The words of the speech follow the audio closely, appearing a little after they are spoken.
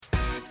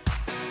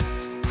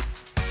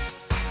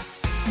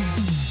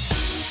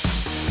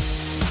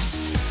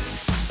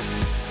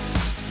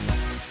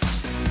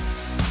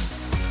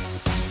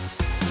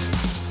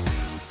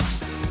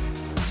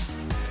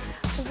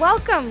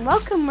Welcome,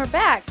 we're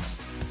back.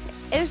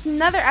 It's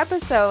another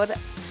episode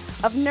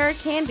of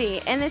Nerd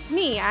Candy, and it's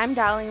me, I'm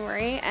Dolly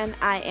Marie, and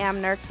I am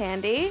Nerd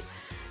Candy.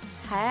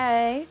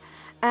 Hey.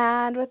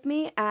 And with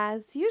me,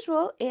 as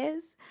usual,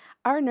 is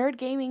our nerd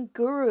gaming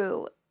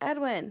guru,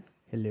 Edwin.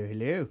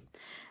 Hello.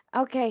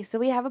 Okay, so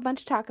we have a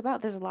bunch to talk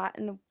about. There's a lot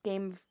in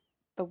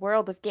the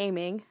world of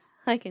gaming.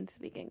 I can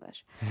speak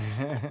English.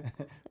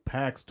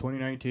 PAX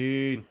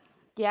 2019.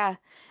 Yeah,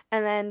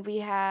 and then we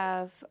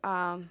have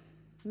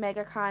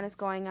MegaCon is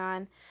going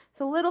on.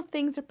 So little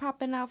things are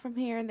popping out from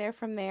here and there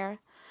from there.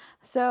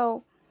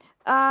 So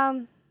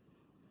I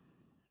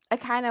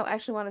kind of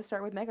actually want to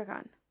start with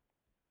MegaCon.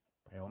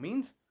 By all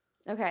means.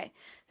 Okay,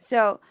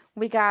 so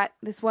we got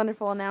this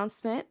wonderful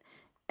announcement.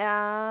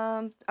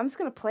 I'm just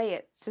going to play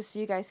it just so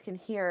you guys can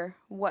hear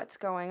what's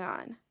going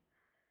on.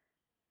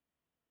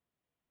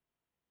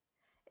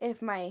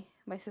 If my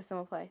system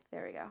will play.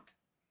 There we go.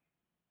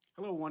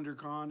 Hello,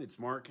 WonderCon. It's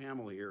Mark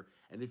Hamill here.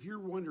 And if you're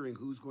wondering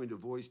who's going to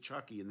voice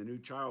Chucky in the new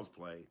Child's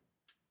Play,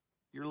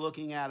 you're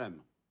looking at him.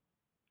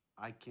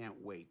 I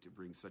can't wait to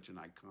bring such an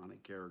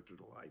iconic character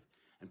to life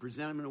and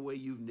present him in a way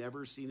you've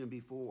never seen him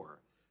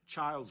before.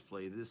 Child's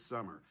Play this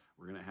summer.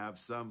 We're going to have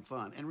some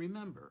fun. And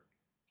remember,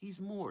 he's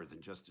more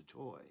than just a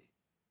toy.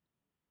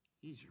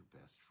 He's your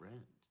best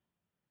friend.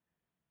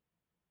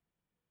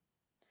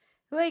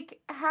 Like,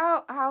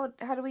 how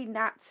do we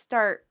not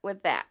start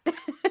with that?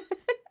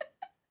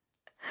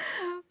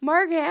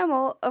 Mark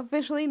Hamill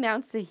officially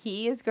announced that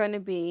he is going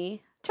to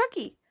be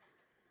Chucky.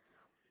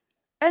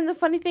 And the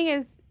funny thing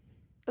is,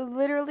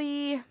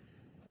 literally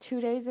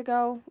 2 days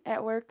ago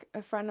at work,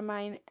 a friend of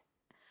mine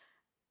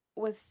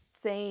was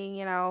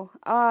saying, oh,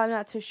 I'm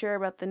not too sure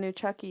about the new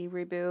Chucky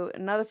reboot.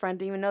 Another friend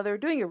didn't even know they were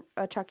doing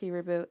a Chucky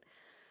reboot.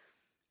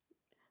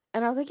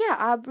 And I was like,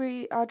 yeah,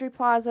 Audrey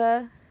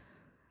Plaza,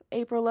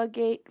 April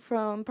Ludgate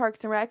from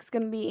Parks and Rec is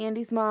going to be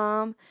Andy's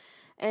mom.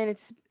 And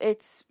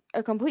it's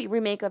a complete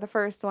remake of the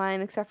first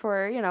one, except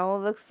for, it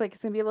looks like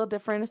it's going to be a little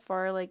different as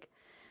far, like,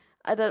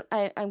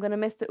 I'm going to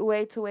miss the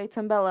Uwe Tue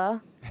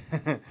Tumbella.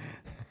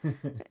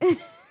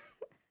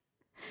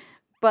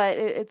 But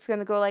it's going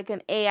to go like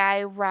an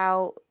AI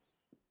route.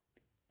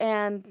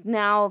 And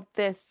now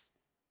this,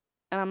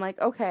 and I'm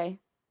like, okay,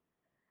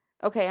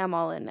 I'm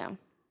all in now.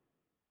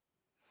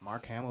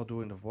 Mark Hamill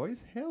doing the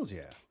voice? Hells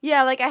yeah.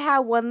 Yeah, like I had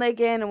one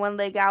leg in and one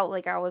leg out.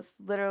 Like I was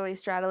literally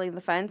straddling the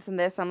fence, and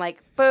this, I'm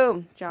like,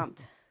 boom,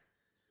 jumped.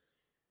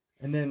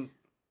 And then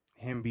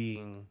him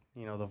being,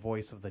 the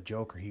voice of the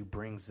Joker, he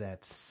brings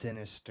that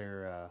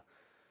sinister,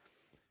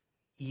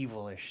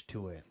 evilish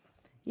to it.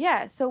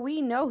 Yeah, so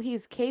we know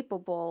he's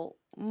capable,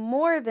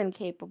 more than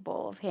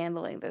capable, of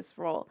handling this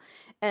role.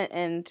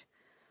 And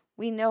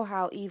we know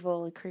how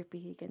evil and creepy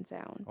he can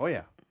sound. Oh,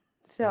 yeah.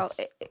 So it's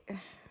going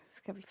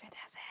to be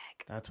fantastic.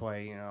 That's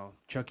why,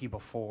 Chucky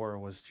before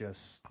was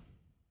just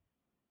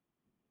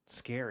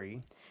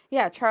scary.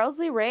 Yeah, Charles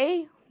Lee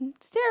Ray,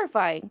 it's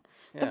terrifying.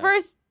 Yeah. The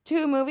first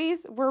 2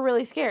 movies were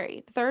really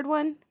scary. The third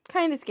one,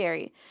 kind of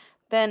scary.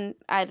 Then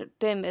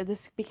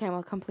this became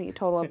a complete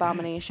total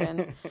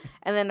abomination.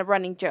 And then a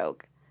running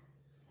joke.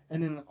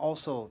 And then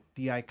also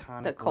the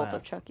iconic The cult laugh.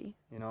 of Chucky.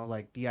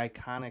 Like the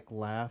iconic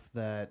laugh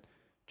that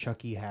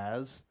Chucky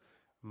has,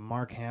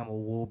 Mark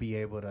Hamill will be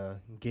able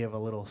to give a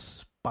little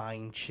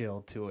spine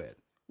chill to it.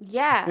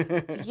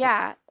 Yeah,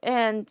 yeah,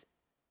 and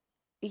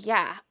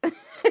yeah.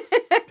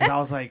 I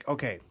was like,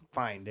 okay,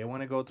 fine. They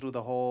want to go through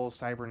the whole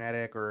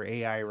cybernetic or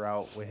AI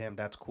route with him.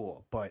 That's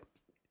cool. But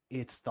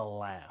it's the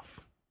laugh,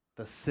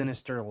 the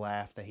sinister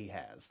laugh that he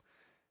has.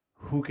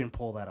 Who can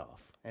pull that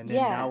off? And then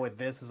now with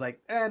this, it's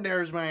like, and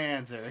there's my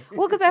answer.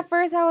 Well, because at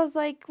first I was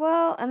like,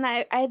 well, and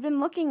I had been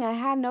looking. I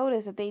had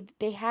noticed that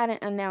they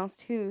hadn't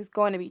announced who's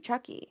going to be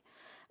Chucky.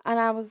 And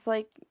I was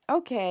like,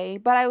 okay.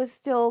 But I was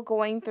still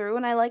going through,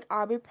 and I like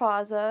Aubrey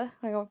Plaza.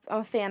 I'm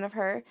a fan of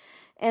her.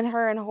 And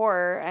her in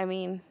horror, I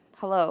mean,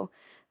 hello.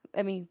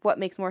 I mean, what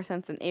makes more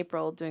sense than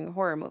April doing a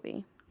horror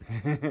movie?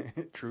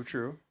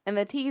 True. And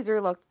the teaser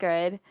looked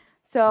good.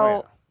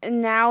 So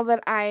now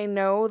that I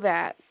know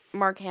that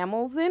Mark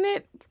Hamill's in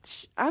it,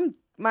 I'm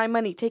my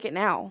money. Take it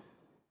now.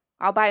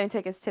 I'll buy him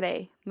tickets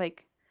today.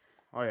 Like,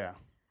 oh, yeah.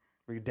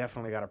 We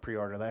definitely got to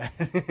pre-order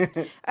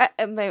that.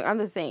 I'm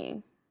just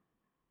saying.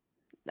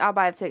 I'll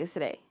buy the tickets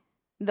today.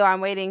 Though I'm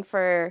waiting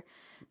for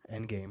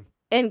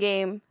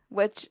Endgame,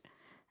 which,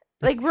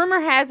 like,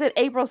 rumor has it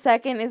April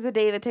 2nd is the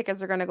day the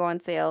tickets are going to go on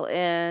sale.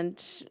 And,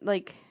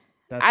 like,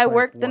 I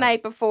worked the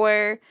night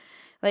before.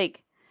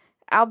 Like,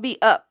 I'll be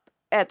up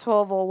at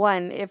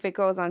 12:01 if it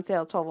goes on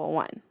sale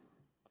 12:01.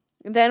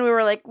 Then we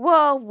were like,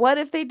 well, what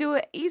if they do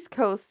it East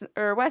Coast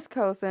or West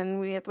Coast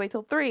and we have to wait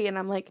till 3? And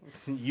I'm like,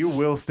 you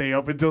will stay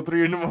up until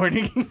 3 in the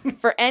morning.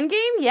 For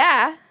Endgame?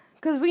 Yeah.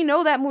 Because we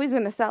know that movie's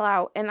going to sell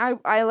out, and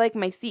I like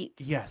my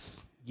seats.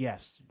 Yes.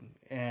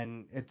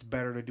 And it's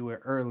better to do it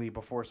early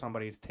before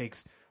somebody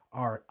takes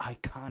our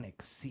iconic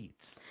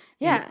seats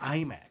in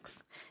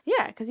IMAX.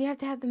 Yeah, because you have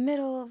to have the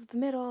middle of the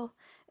middle.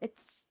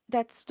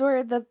 That's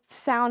where the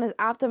sound is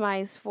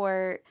optimized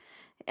for.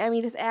 I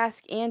mean, just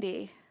ask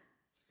Andy.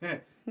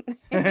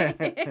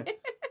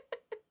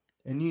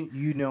 And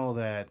you know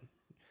that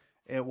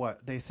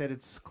they said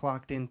it's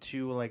clocked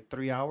into like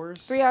 3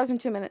 hours. 3 hours and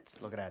 2 minutes.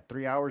 Look at that,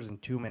 3 hours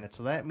and 2 minutes.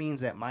 So that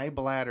means that my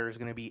bladder is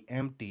gonna be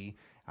empty.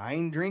 I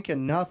ain't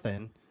drinking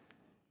nothing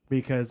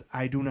because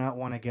I do not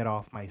want to get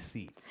off my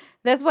seat.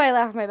 That's why I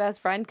laugh at my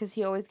best friend, because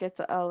he always gets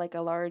a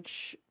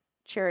large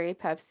cherry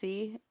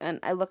Pepsi, and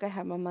I look at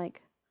him, I'm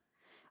like,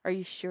 are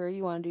you sure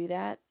you want to do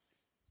that?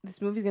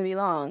 This movie's gonna be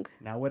long.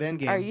 Now with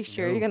Endgame, Are you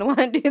sure no. you're gonna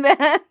want to do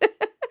that?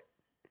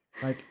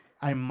 Like,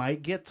 I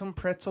might get some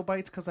pretzel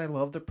bites because I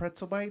love the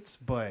pretzel bites,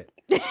 but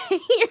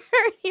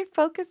you're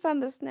focused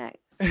on the snacks.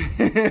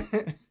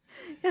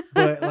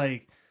 but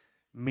like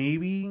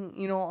maybe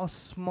a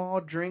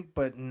small drink,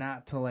 but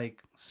not to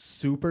like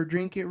super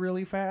drink it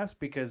really fast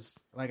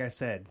because, like I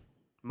said,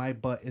 my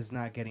butt is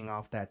not getting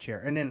off that chair,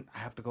 and then I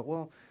have to go.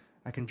 Well,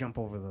 I can jump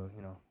over the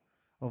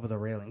over the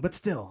railing, but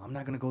still, I'm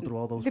not gonna go through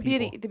all those. The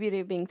beauty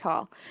of being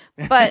tall,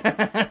 but.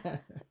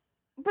 But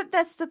But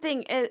that's the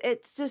thing.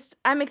 It's just,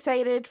 I'm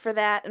excited for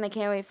that, and I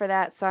can't wait for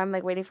that. So I'm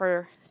like waiting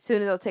for, as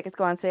soon as those tickets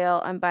go on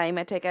sale, I'm buying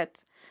my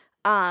tickets.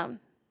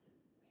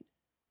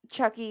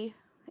 Chucky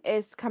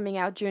is coming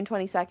out June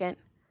 22nd.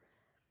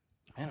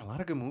 man, a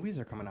lot of good movies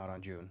are coming out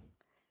on June.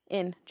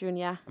 In June,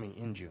 yeah. I mean,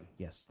 in June,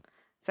 yes.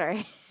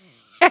 Sorry.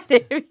 I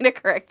didn't mean to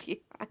correct you.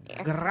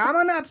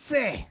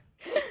 Gramanatse.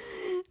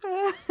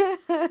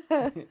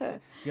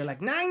 You're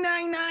like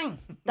 999.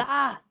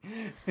 Ah.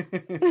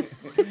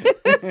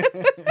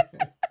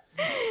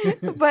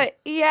 But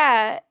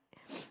yeah,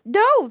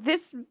 no,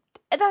 that's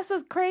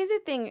the crazy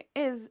thing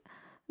is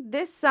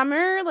this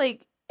summer,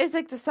 like, it's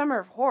like the summer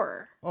of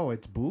horror. Oh,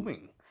 it's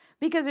booming.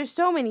 Because there's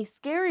so many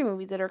scary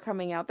movies that are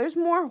coming out. There's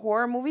more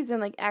horror movies than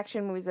like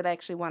action movies that I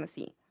actually want to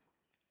see.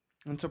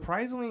 And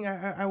surprisingly,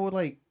 I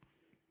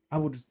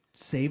would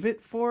save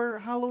it for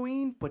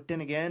Halloween, but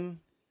then again,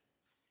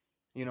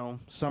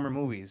 summer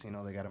movies, they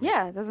got to.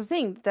 Yeah, that's what I'm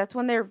saying. That's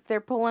when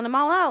they're pulling them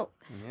all out.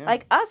 Yeah.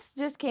 Like Us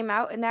just came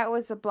out, and that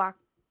was a that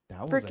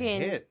was a freaking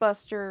hit.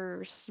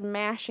 buster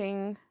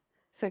smashing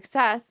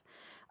success.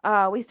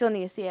 We still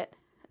need to see it.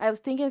 I was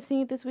thinking of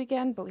seeing it this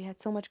weekend, but we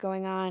had so much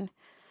going on.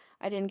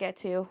 I didn't get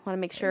to. Want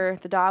to make sure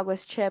the dog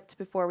was chipped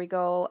before we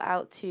go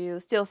out to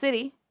Steel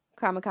City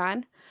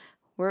Comic-Con.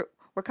 We're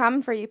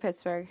coming for you,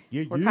 Pittsburgh.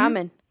 Yeah, We're yeah.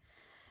 coming.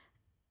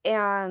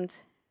 And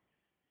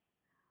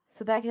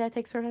so that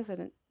takes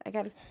precedent. I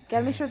gotta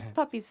make sure the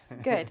puppy's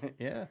good.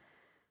 Yeah.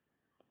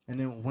 And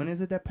then when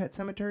is it that Pet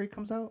Cemetery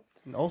comes out?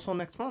 Also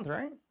next month,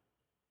 right?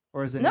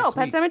 Or is it No, next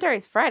Pet week? Cemetery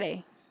is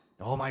Friday.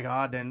 Oh my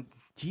God! Then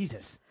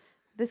Jesus,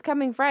 This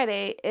coming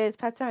Friday is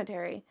Pet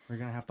Cemetery. we're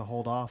gonna have to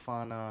hold off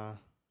on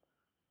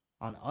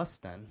Us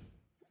then.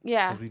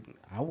 Yeah.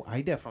 'Cause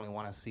I definitely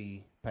want to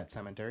see Pet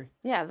Cemetery.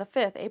 Yeah, the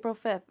 5th, April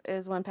 5th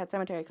is when Pet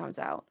Cemetery comes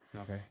out.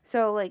 Okay.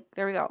 So, like,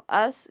 there we go.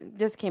 Us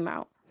just came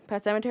out.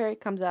 Pet Cemetery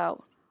comes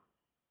out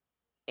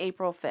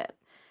April 5th.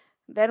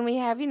 Then we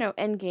have,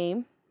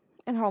 Endgame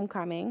and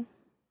Homecoming.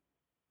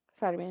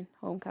 Spider-Man,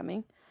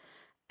 Homecoming.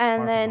 And Far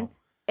From then Home.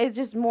 it's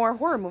just more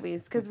horror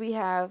movies because we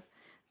have,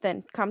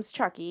 then comes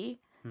Chucky.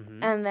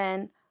 Mhm. And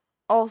then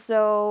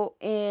also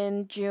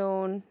in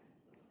June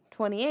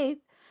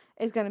 28th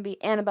is going to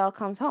be Annabelle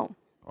Comes Home.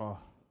 Oh.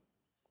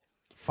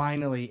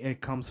 Finally,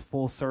 it comes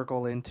full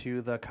circle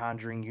into the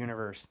Conjuring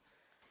universe.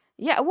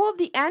 Yeah, well,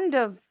 the end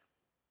of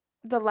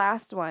the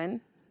last one,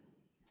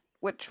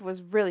 which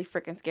was really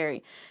freaking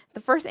scary.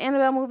 The first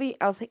Annabelle movie,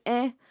 I was like,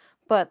 eh.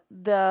 But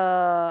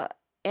the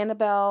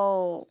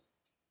Annabelle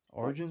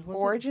Origins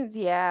was Origins,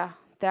 yeah,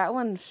 that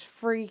one's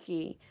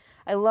freaky.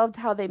 I loved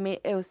how they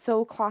made it was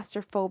so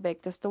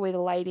claustrophobic, just the way the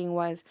lighting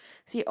was.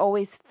 So you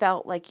always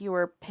felt like you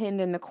were pinned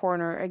in the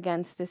corner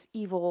against this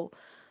evil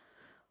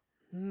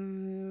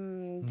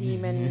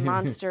demon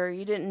monster.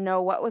 You didn't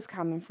know what was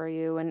coming for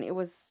you, and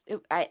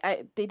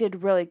they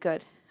did really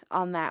good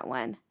on that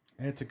one.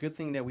 And it's a good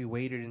thing that we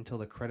waited until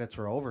the credits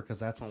were over because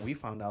that's when we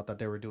found out that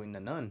they were doing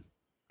The Nun.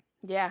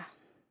 Yeah.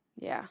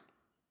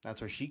 That's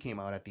where she came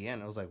out at the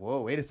end. I was like,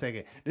 whoa, wait a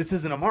second. This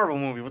isn't a Marvel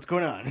movie. What's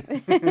going on?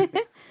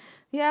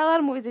 Yeah, a lot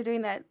of movies are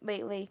doing that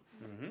lately.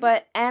 Mhm.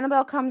 But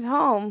Annabelle Comes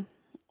Home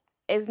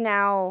is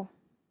now,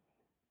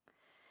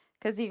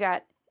 because you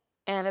got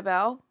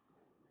Annabelle,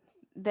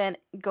 then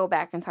go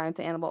back in time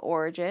to Annabelle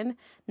Origin.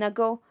 Now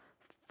go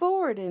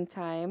forward in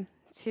time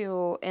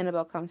to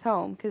Annabelle Comes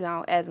Home, because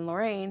now Ed and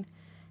Lorraine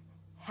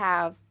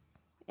have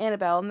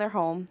Annabelle in their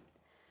home.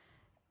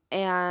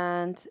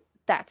 And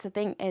that's the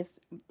thing, is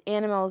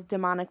Annabelle's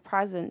demonic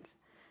presence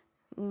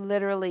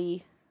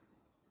literally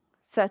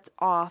sets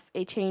off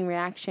a chain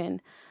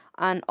reaction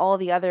on all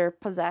the other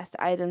possessed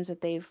items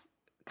that they've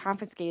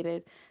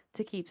confiscated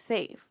to keep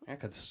safe. Yeah,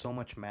 because there's so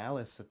much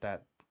malice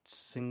that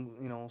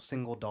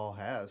single doll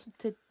has.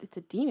 It's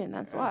a demon,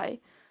 that's why.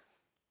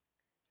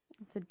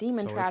 It's a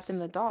demon So trapped in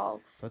the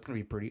doll. So it's going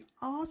to be pretty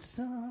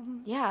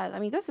awesome. Yeah, I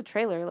mean, that's a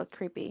trailer. It looked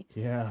creepy.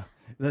 Yeah,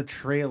 the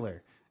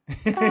trailer.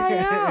 I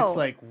know. It's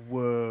like,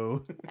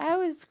 whoa. I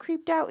was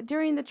creeped out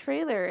during the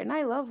trailer, and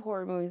I love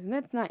horror movies, and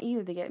that's not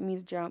easy to get me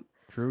to jump.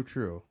 True.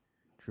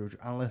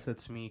 Unless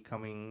it's me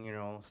coming,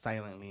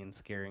 silently and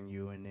scaring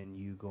you, and then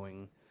you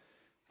going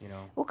you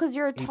know. Well, because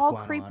you're a ape tall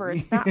guano on creeper. me.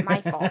 It's not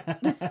my fault.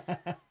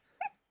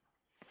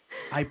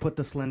 I put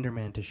the Slender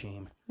Man to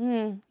shame.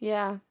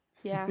 Yeah.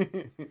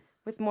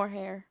 With more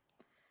hair.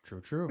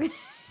 True.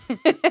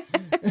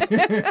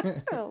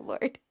 Oh,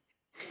 Lord.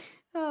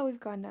 Oh, we've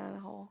gone down a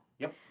hole.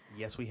 Yep.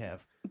 Yes, we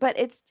have. But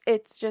it's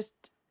just,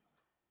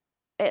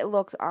 it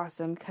looks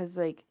awesome because,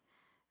 like,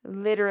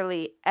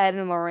 literally Ed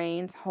and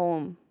Lorraine's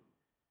home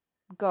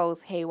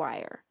goes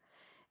haywire.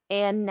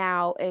 And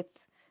now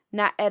it's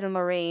not Ed and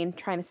Lorraine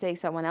trying to save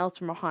someone else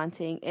from a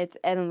haunting. It's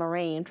Ed and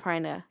Lorraine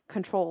trying to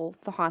control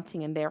the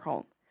haunting in their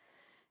home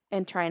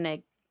and trying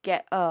to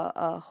get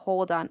a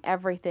hold on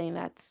everything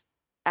that's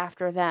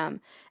after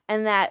them.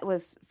 And that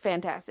was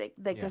fantastic.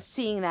 Like, Yes. just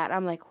seeing that,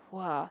 I'm like,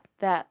 wow,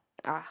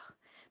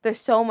 there's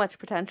so much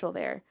potential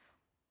there.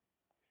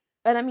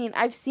 And I mean,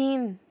 I've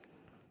seen,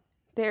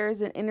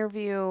 there's an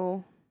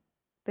interview,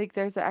 like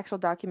there's an actual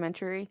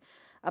documentary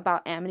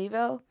about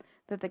Amityville,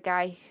 that the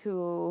guy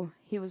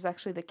he was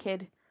actually the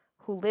kid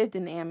who lived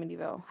in the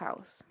Amityville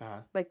house,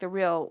 like the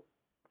real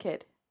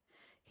kid.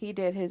 He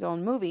did his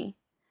own movie,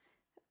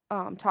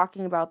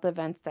 talking about the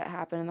events that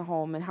happened in the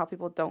home and how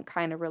people don't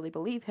kind of really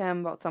believe him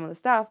about some of the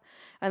stuff,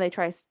 and they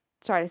try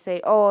to say,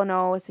 oh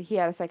no, he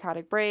had a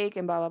psychotic break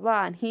and blah blah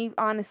blah, and he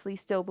honestly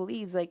still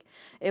believes like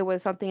it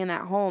was something in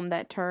that home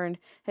that turned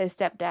his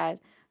stepdad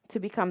to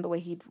become the way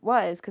he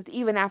was. Because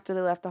even after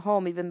they left the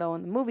home, even though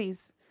in the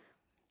movies,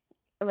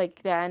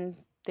 like then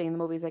thing in the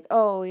movies, like,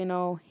 oh, you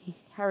know,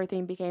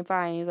 everything became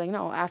fine. He's like,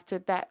 no, after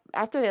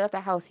they left the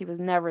house, he was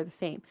never the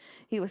same.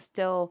 He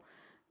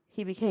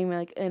became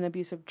like an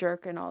abusive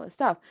jerk and all this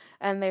stuff.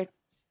 And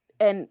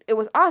it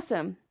was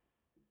awesome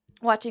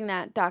watching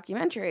that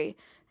documentary,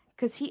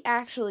 because he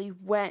actually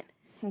went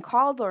and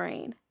called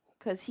Lorraine,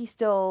 because he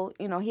still,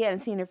 you know, he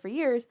hadn't seen her for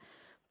years,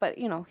 but,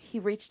 you know, he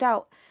reached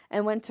out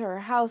and went to her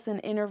house and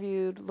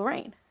interviewed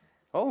Lorraine.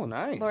 Oh,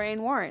 nice.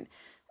 Lorraine Warren.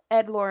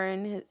 Ed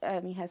Warren,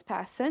 has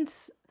passed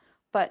since,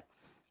 but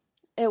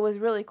it was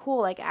really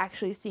cool, like,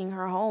 actually seeing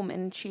her home,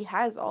 and she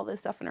has all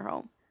this stuff in her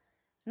home.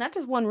 Not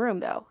just one room,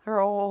 though.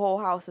 Her whole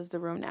house is the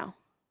room now.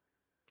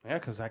 Yeah,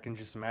 because I can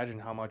just imagine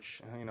how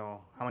much, you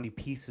know, how many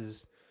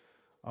pieces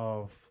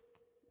of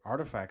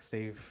artifacts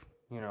they've,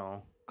 you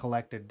know,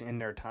 collected in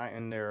their time,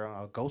 in their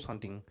ghost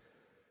hunting,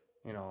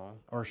 you know,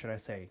 or should I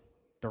say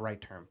the right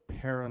term,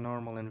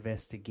 paranormal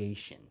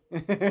investigation.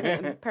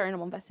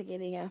 Paranormal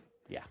investigating, yeah.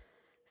 Yeah.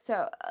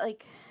 So,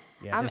 like...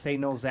 Yeah, this ain't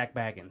no Zach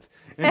Baggins.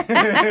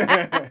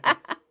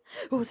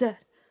 What was that?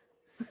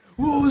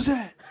 What was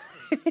that?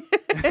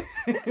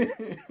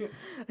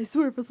 I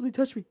swear, if somebody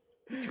touched me,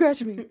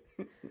 scratch me.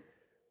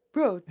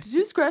 Bro, did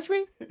you scratch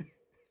me?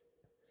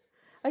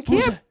 I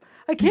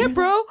can't,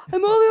 bro.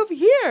 I'm all the way over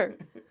here.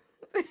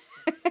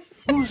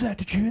 What was that?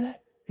 Did you hear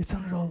that? It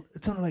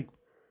sounded like...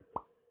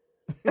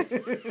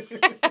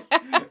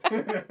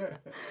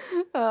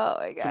 Oh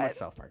my god. Too much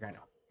South Park, I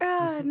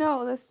know.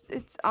 No,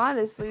 it's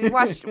honestly,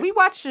 we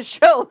watched the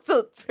show, so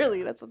it's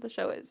really, that's what the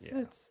show is.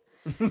 Yeah. It's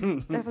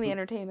definitely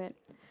entertainment.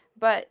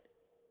 But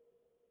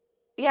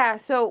yeah,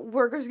 so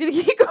we're just gonna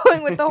keep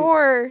going with the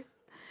horror.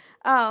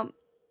 But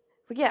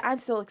yeah, I'm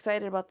still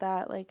excited about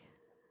that. Like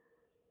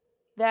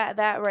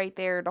that right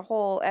there, the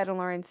whole Ed and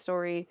Lauren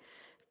story,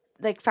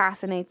 like,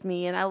 fascinates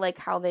me, and I like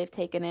how they've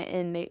taken it,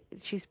 and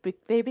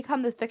they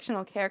become these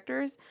fictional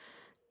characters,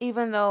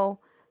 even though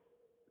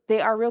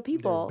they are real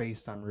people. They're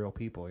based on real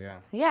people, yeah.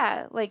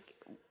 Yeah, like,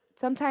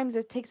 sometimes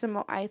it takes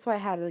that's why I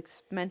had to, like,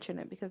 mention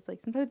it, because, like,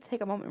 sometimes it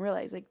take a moment and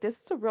realize, like,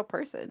 this is a real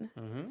person.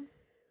 Mm-hmm.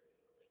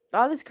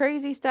 All this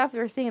crazy stuff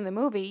we're seeing in the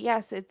movie,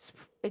 yes, it's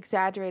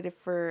exaggerated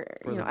for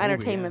you know,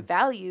 entertainment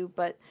value,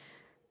 but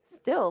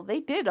still, they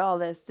did all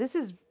this.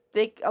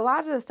 A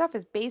lot of the stuff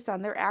is based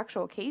on their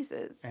actual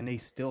cases. And they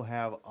still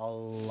have a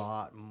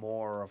lot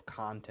more of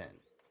content.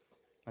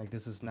 Like,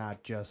 this is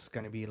not just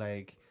going to be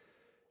like,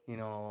 you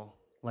know,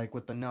 like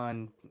with The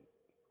Nun.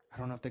 I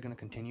don't know if they're going to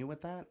continue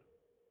with that.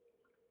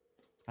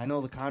 I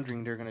know The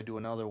Conjuring, they're going to do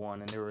another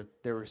one, and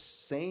they were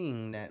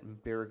saying that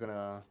they were going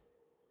to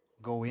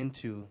go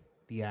into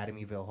the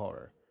Amityville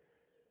horror,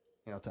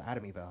 you know, to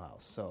Amityville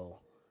House. So,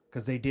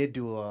 because they did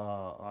do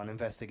an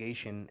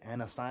investigation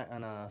and a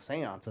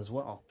seance as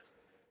well,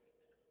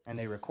 and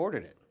they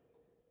recorded it.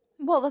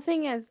 Well, the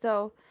thing is,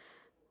 though,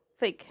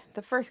 like,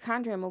 the first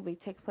Conjuring movie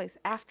takes place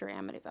after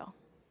Amityville.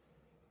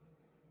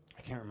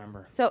 I can't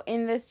remember. So,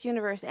 in this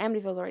universe,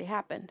 Amityville's already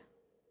happened.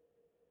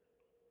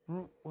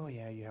 Well,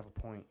 yeah, you have a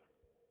point.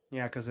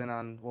 Yeah, because then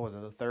on, what was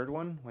it, the third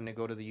one, when they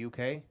go to the UK?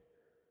 The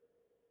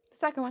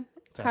second one.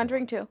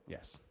 Conjuring 2.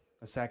 Yes.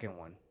 The second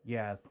one.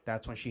 Yeah,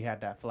 that's when she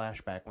had that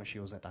flashback when she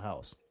was at the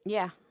house.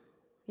 Yeah.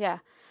 Yeah.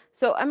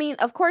 So, I mean,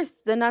 of course,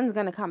 the Nun's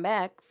going to come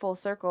back full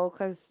circle,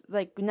 because,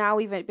 like, now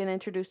we've been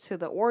introduced to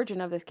the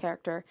origin of this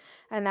character,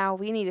 and now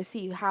we need to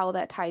see how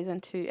that ties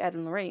into Ed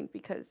and Lorraine,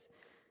 because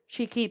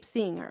she keeps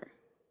seeing her.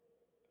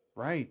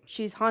 Right.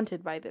 She's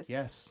haunted by this.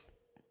 Yes.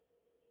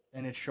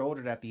 And it showed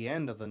it at the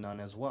end of The Nun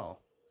as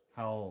well,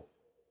 how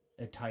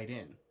it tied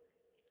in.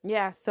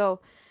 Yeah,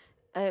 so,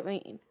 I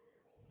mean,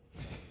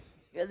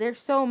 there's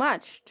so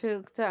much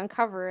to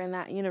uncover in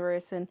that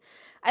universe, and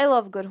I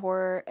love good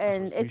horror, That's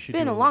and what we it's should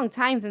been a do. long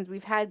time since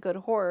we've had good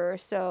horror.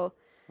 So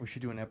We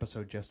should do an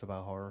episode just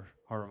about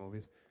horror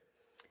movies.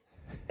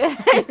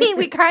 I mean,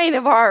 we kind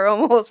of are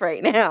almost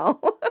right now.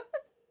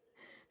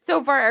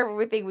 So far,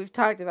 everything we've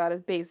talked about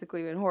has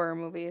basically been horror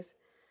movies.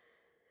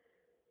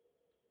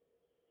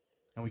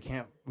 And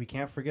we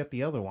can't forget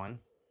the other one.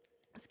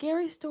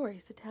 Scary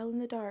stories to tell in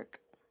the dark.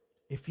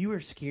 If you were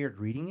scared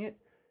reading it,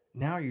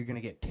 now you're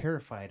gonna get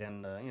terrified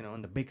in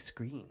the big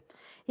screen.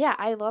 Yeah,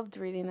 I loved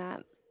reading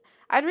that.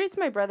 I'd read to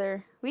my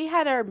brother. We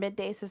had our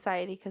midday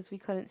society because we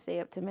couldn't stay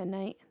up to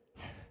midnight.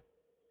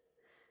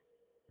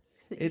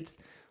 It's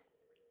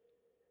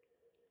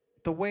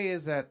the way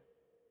they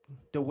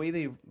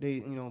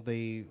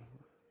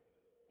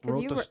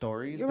wrote the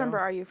stories. You remember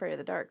down. Are You Afraid of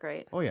the Dark,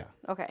 right? Oh yeah.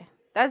 Okay.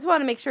 I just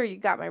want to make sure you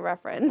got my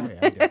reference. Oh,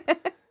 yeah,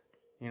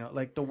 I do.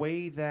 Like the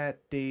way that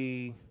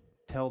they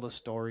tell the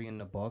story in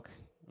the book.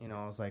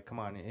 It's like, come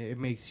on, it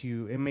makes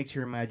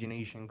your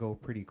imagination go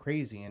pretty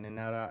crazy, and then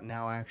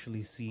now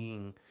actually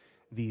seeing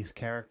these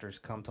characters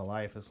come to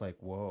life, it's like,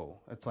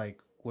 whoa! It's like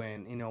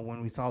when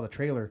we saw the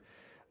trailer,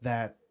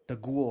 that the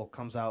ghoul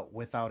comes out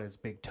without his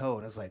big toe,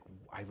 and it's like,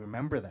 I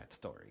remember that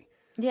story.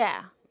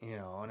 Yeah.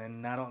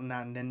 And then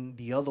and then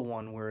the other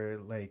one where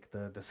like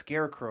the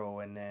scarecrow,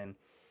 and then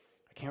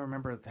I can't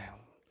remember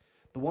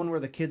the one where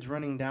the kid's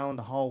running down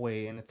the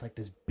hallway, and it's like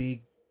this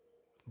big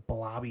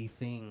blobby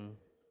thing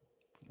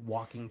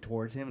walking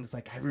towards him, and it's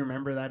like, I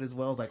remember that as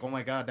well. It's like, oh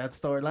my god, that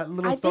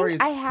little story is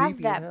I have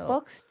creepy as that hell.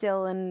 book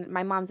still in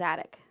my mom's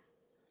attic,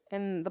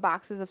 in the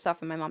boxes of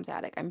stuff in my mom's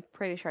attic. I'm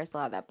pretty sure I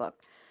still have that book,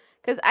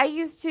 because I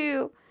used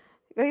to,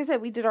 like I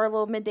said, we did our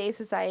little midday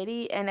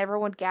society, and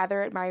everyone would gather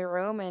at my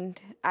room, and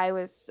I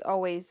was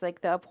always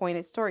like the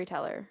appointed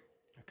storyteller.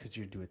 Because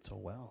you do it so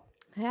well.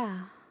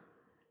 Yeah,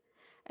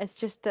 it's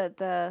just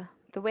the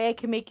way I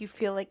can make you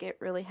feel like it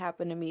really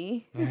happened to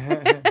me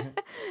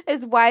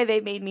is why they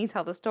made me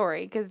tell the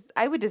story. Because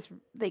I would just,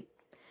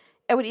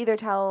 I would either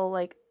tell,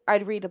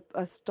 I'd read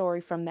a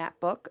story from that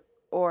book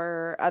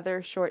or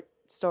other short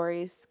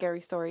stories,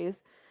 scary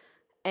stories.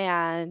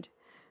 And,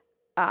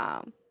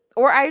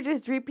 or I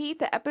just repeat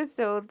the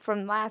episode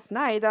from last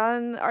night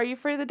on Are You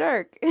Afraid of the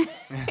Dark?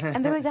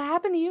 And they're like, that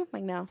happened to you? I'm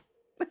like, no.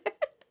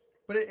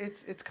 But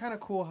it's kind of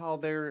cool how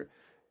they're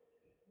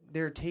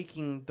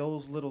taking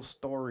those little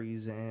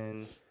stories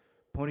and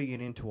putting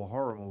it into a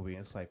horror movie.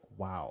 It's like,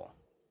 wow.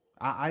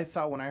 I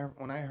thought when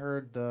I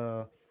heard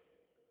the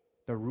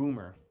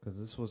rumor, because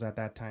this was at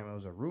that time, it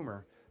was a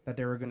rumor that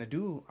they were gonna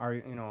do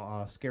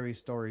scary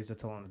stories to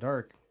tell in the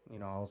dark.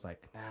 I was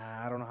like,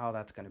 nah, I don't know how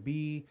that's gonna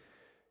be,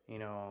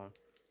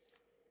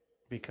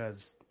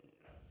 because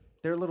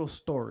they're little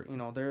story.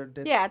 They're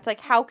Yeah, it's like,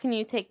 how can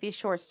you take these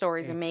short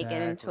stories and make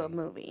it into a Exactly.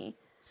 movie?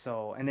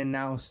 So, and then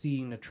now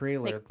seeing the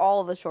trailer, Like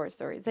all the short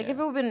stories. Like Yeah. if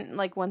it would have been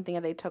like one thing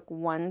that they took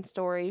one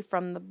story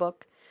from the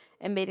book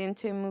and made it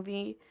into a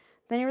movie,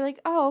 then you're like,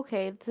 oh,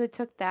 okay, they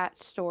took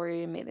that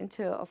story and made it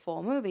into a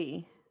full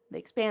movie. They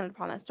expanded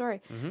upon that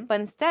story. Mhm.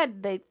 But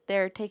instead,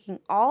 they're taking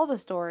all the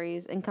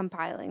stories and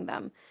compiling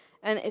them.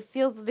 And it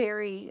feels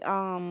very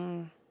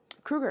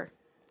Kruger.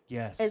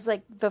 yes, It's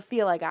like the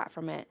feel I got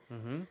from it.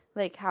 mm-hmm.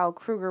 Like how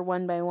Kruger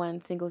one by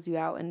one singles you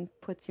out and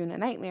puts you in a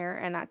nightmare.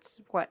 And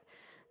that's what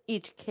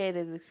each kid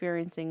is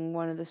experiencing,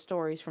 one of the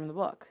stories from the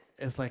book.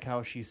 It's like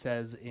how she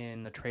says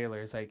in the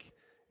trailer,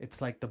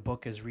 it's like the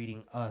book is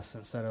reading us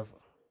instead of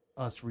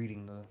us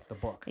reading the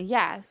book.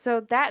 Yeah,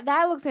 so that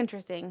looks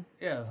interesting.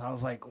 Yeah, I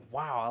was like,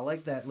 wow, I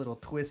like that little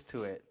twist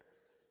to it.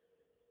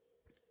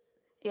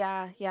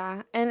 Yeah.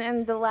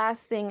 And the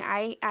last thing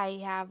I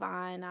have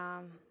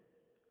on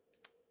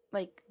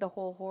like the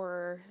whole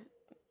horror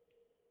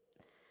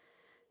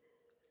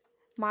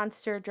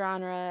monster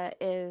genre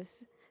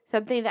is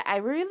something that I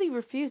really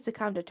refuse to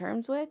come to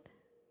terms with.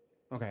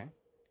 Okay.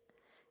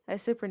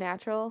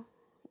 Supernatural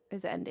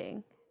is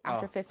ending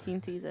after Oh.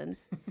 15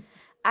 seasons.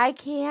 I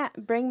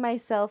can't bring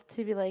myself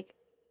to be like,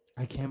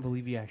 I can't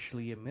believe you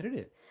actually admitted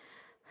it.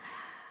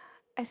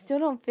 I still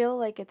don't feel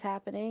like it's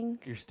happening.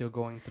 You're still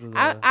going through the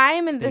I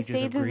am in the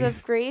stages stages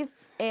of grief,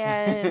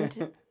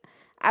 and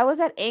I was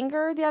at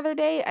anger the other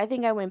day. I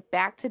think I went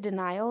back to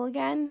denial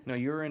again. No,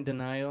 you were in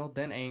denial,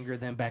 then anger,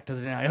 then back to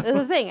That's denial. what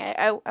I'm saying.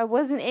 I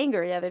wasn't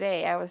angry the other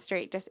day. I was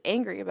straight just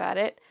angry about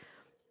it.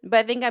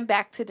 But I think I'm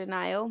back to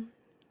denial,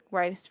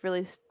 where I just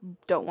really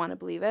don't want to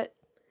believe it.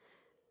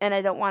 And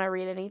I don't want to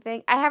read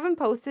anything. I haven't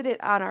posted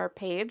it on our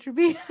page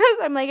because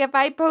I'm like, if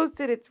I post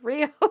it, it's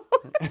real.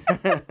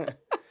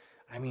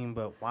 I mean,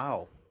 but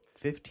wow,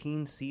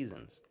 15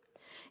 seasons.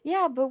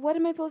 Yeah, but what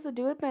am I supposed to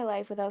do with my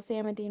life without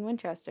Sam and Dean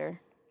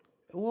Winchester?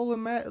 Well,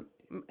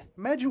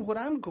 imagine what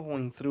I'm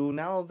going through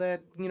now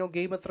that,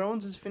 Game of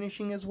Thrones is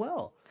finishing as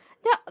well.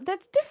 No,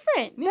 that's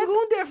different. You're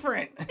going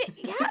different.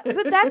 Yeah,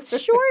 but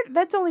that's short.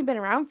 That's only been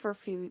around for a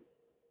few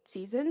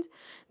seasons.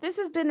 This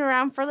has been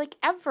around for like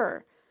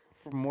ever.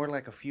 For more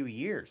like a few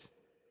years.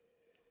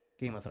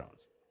 Game of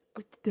Thrones.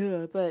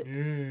 Duh, but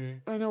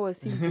I know what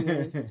season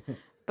it is.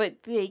 but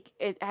like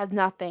it has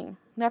nothing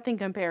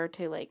compared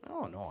to like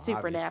Oh no, obviously,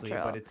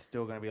 Supernatural. but it's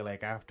still gonna be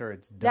like after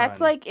it's done. That's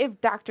like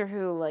if Doctor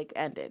Who like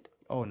ended.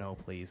 Oh no,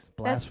 please,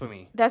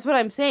 blasphemy! That's what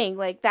I'm saying.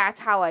 Like that's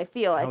how I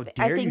feel. How I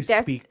dare think you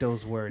that's speak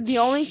those words? the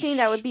only thing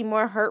that would be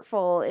more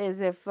hurtful is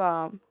if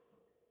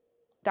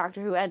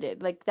Doctor Who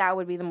ended. Like that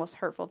would be the most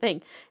hurtful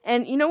thing.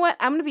 And you know what?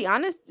 I'm gonna be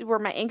honest. Where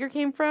my anger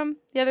came from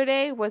the other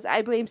day was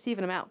I blame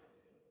Stephen Amell.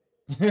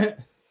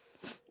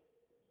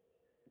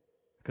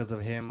 Because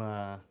of him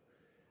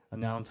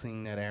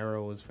announcing that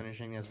Arrow was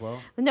finishing as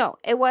well. No,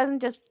 it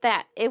wasn't just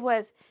that. It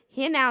was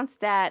he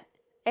announced that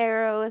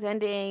Arrow is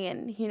ending,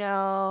 and you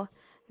know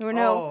we're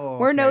no Oh, okay, I know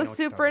we're no what you're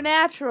talking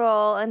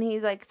Supernatural, and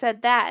he like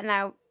said that,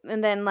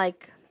 and then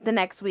like the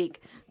next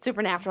week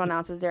Supernatural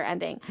announces they're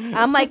ending.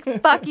 I'm like,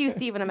 fuck you,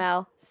 Stephen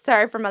Amell.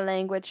 Sorry for my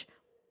language,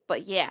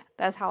 but yeah,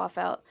 that's how I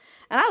felt,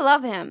 and I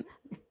love him,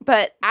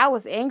 but I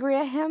was angry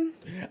at him.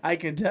 I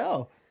can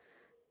tell.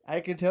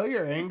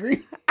 You're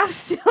angry. I'm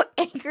still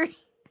angry.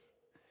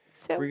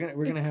 So We're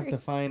gonna have to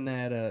find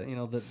that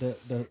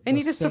the I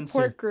need a censor,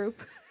 support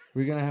group.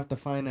 We're gonna have to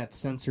find that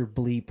censor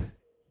bleep.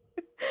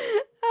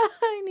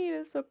 I need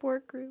a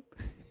support group.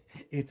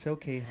 It's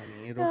okay,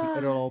 honey.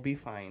 It'll all be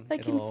fine.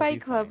 Like It'll in all Fight be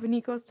Club, fine. when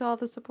he goes to all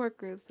the support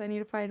groups, I need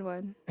to find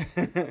one.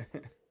 There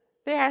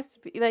has to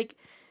be like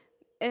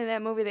in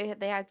that movie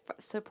they had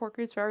support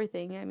groups for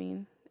everything. I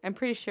mean, I'm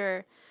pretty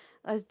sure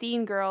us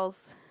Dean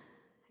girls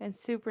and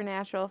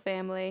Supernatural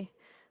family,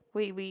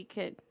 we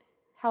could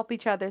help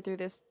each other through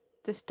this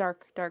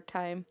dark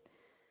time.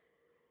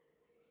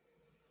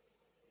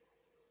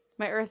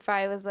 My Earth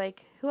 5 was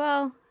like,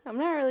 well, I'm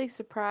not really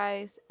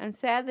surprised. I'm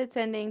sad that it's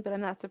ending, but I'm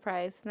not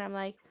surprised. And I'm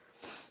like,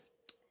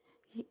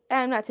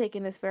 I'm not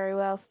taking this very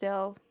well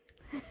still.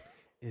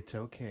 It's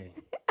okay.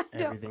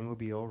 Everything will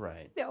be all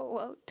right. No, it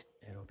won't.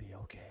 It'll be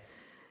okay.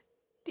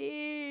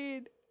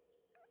 Dude.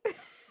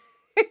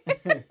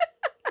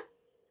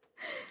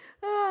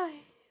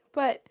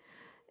 But,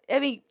 I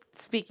mean,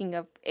 speaking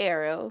of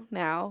Arrow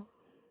now,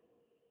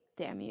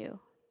 damn you,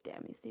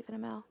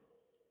 Stephen Amell.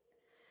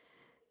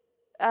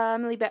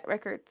 Emily Bett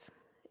Rickards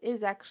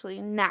is actually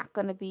not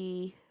going to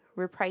be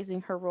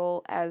reprising her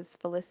role as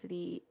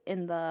Felicity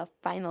in the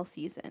final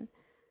season.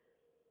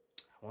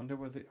 I wonder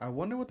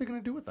what they're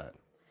gonna do with that.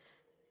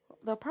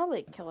 They'll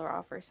probably kill her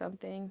off or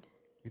something.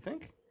 You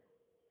think?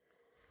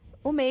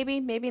 Well, maybe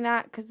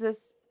not, because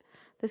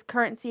this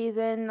current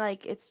season,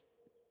 like, it's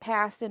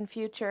past and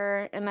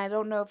future, and I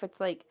don't know if it's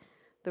like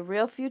the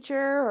real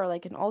future or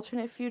like an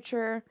alternate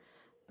future,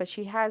 but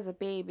she has a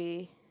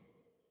baby.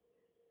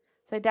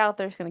 So I doubt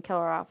they're just going to kill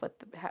her off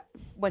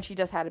when she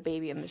just had a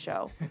baby in the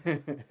show.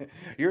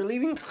 You're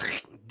leaving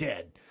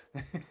dead.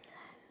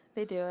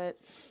 They do it.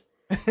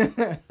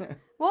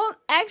 Well,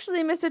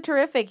 actually, Mr.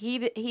 Terrific,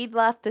 he'd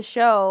left the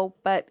show,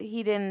 but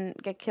he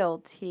didn't get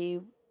killed. He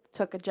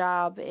took a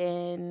job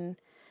in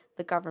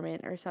the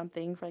government or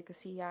something for like the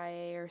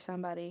CIA or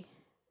somebody.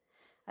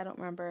 I don't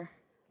remember.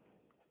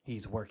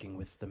 He's working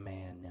with the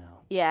man now.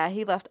 Yeah,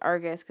 he left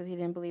Argus because he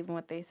didn't believe in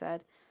what they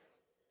said.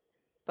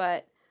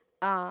 But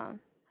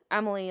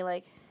Emily,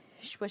 like,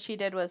 what she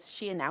did was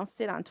she announced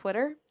it on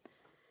Twitter.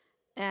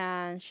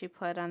 And she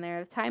put on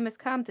there, the time has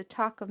come to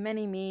talk of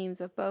many memes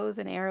of bows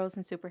and arrows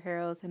and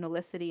superheroes and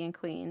Olicity and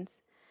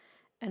Queens.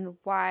 And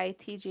why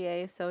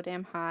TGA is so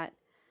damn hot.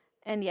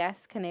 And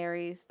yes,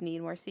 canaries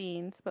need more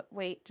scenes. But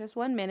wait just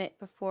 1 minute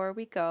before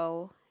we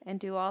go and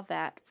do all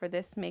that, for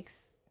this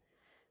makes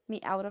me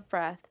out of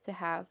breath to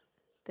have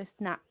this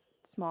not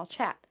small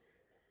chat.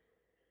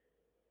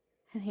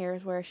 And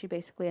here's where she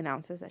basically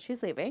announces that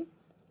she's leaving.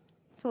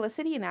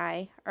 Felicity and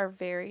I are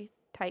very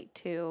tight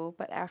too,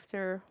 but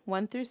after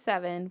 1 through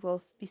 7,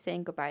 we'll be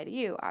saying goodbye to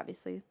you.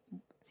 Obviously,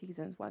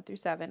 seasons 1 through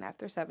 7.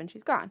 After 7,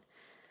 she's gone.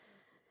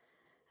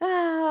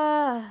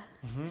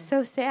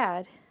 So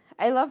sad.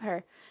 I love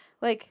her.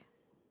 Like,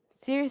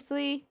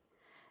 seriously.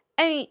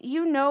 I mean,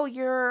 you know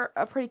you're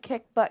a pretty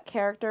kick-butt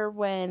character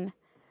when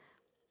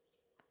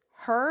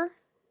her,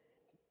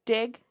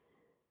 Dig,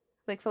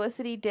 like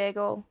Felicity,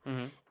 Diggle,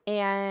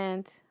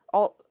 and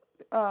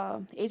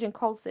Agent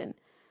Coulson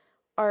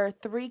are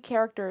 3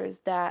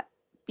 characters that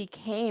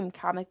became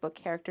comic book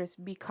characters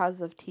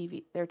because of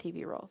their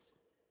TV roles.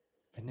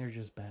 And they're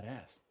just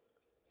badass.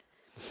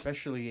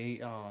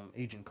 Especially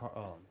Agent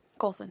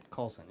Coulson.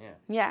 Coulson, yeah.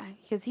 Yeah,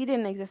 because he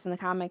didn't exist in the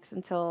comics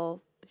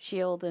until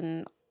S.H.I.E.L.D.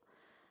 and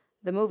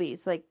the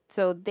movies. Like,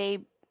 so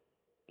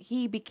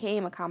he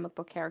became a comic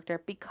book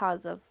character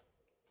because of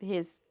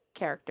his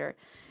character.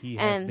 He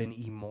has been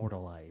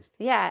immortalized.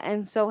 Yeah,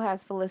 and so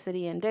has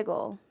Felicity and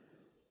Diggle.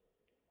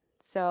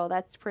 So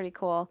that's pretty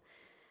cool.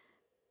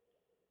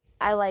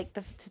 I like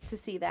to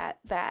see that,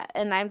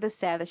 and I'm just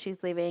sad that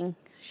she's leaving.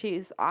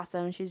 She's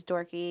awesome. She's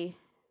dorky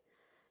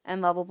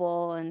and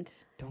lovable and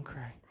don't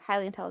cry.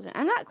 Highly intelligent.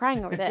 I'm not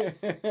crying over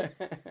this.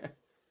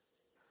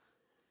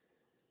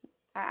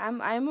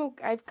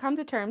 I've come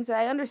to terms that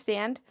I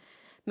understand.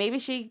 Maybe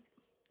she,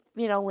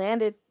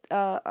 landed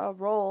a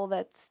role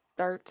that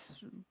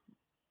starts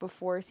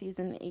before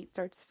season 8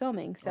 starts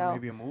filming. So or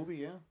maybe a movie,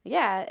 yeah.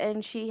 Yeah,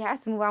 and she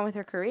has to move on with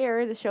her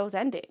career. The show's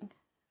ending.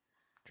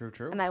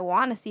 True. And I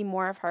want to see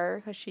more of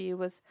her because she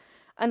was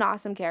an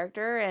awesome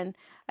character, and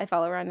I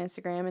follow her on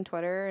Instagram and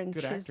Twitter, and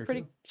Good she's actor,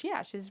 pretty. too.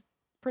 Yeah, she's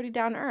pretty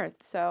down to earth.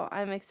 So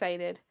I'm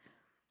excited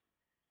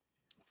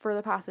for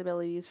the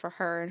possibilities for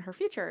her and her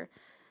future.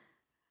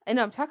 I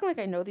know I'm talking like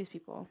I know these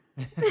people,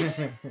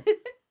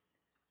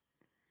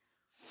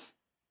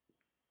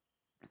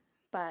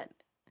 but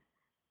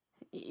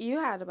you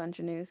had a bunch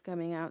of news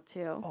coming out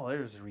too. Oh,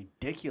 there's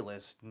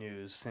ridiculous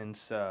news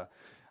since I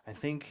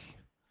think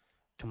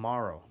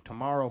tomorrow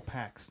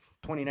PAX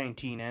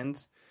 2019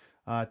 ends.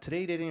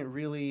 Today they didn't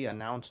really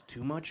announce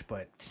too much,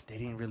 but they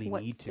didn't really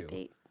What's need the to.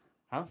 date?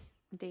 Huh?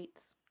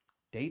 Dates.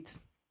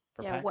 Dates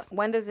for Yeah. PAX?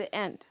 When does it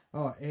end?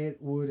 Oh,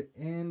 it would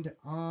end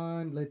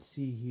on, let's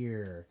see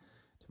here.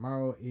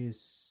 Tomorrow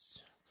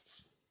is,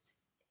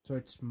 so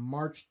it's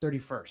March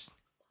 31st.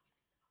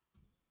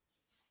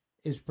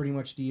 is pretty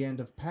much the end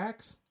of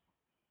PAX.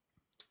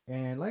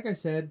 And like I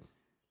said,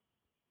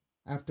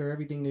 after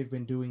everything they've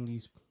been doing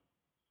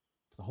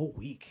The whole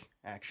week,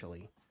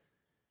 actually.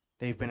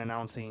 They've been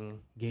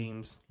announcing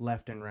games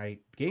left and right.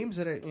 Games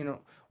that are,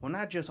 well,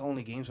 not just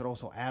only games, but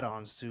also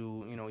add-ons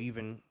to,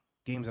 even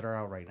games that are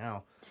out right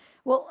now.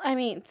 Well, I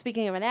mean,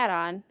 speaking of an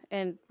add-on,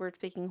 and we're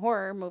speaking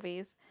horror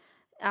movies,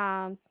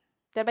 Dead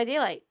by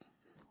Daylight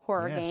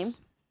horror game.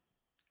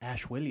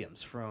 Ash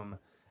Williams from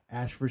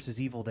Ash vs.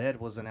 Evil Dead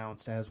was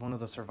announced as one of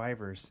the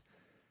survivors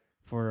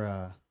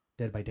for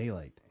Dead by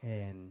Daylight.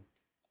 And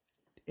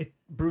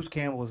Bruce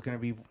Campbell is going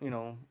to be,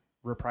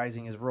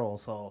 reprising his role.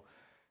 So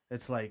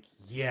it's like,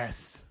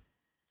 yes,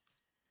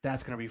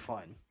 that's going to be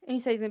fun. And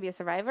you said he's gonna be a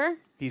survivor.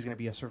 He's going to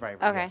be a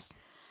survivor, Okay. yes.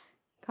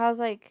 Cause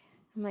I'm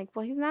like,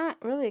 well, he's not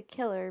really a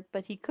killer,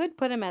 but he could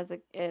put him as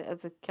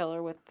a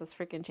killer with this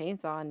freaking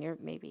chainsaw, and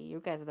maybe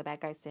you guys are the bad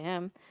guys to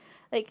him.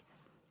 Like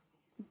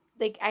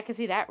I can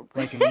see that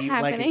Like an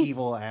happening.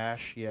 evil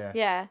Ash, yeah.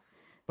 Yeah.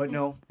 But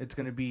no, it's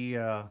going to be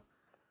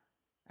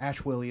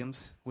Ash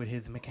Williams with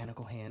his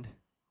mechanical hand.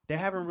 They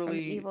haven't From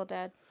really... Evil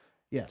Dead.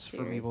 Yes, from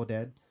series. Evil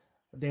Dead.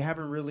 They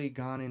haven't really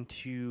gone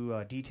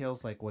into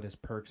details like what his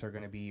perks are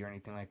going to be or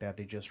anything like that.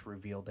 They just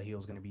revealed that he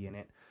was going to be in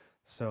it.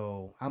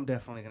 So I'm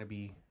definitely going to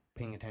be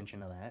paying attention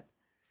to that.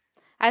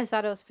 I just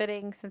thought it was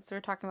fitting since we're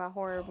talking about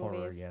horror Horror,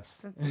 movies. yes.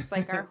 Since it's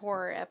like our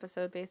horror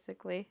episode,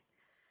 basically.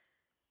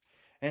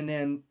 And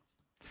then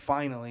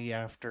finally,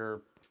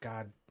 after,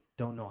 God,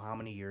 don't know how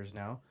many years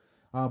now,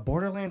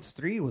 Borderlands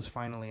 3 was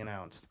finally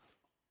announced.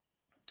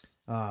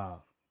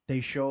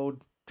 They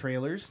showed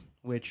trailers,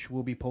 which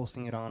we'll be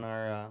posting it on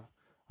our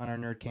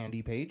Nerd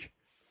Candy page.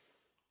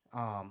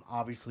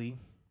 Obviously,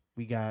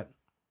 we got,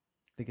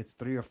 I think it's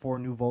 3 or 4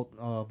 new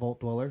Vault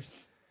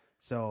Dwellers.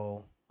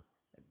 So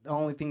the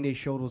only thing they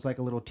showed was like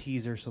a little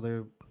teaser, so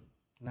there's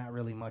not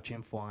really much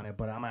info on it.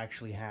 But I'm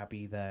actually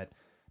happy that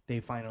they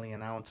finally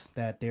announced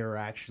that they're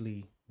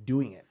actually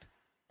doing it.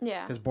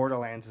 Yeah. Because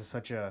Borderlands is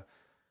such an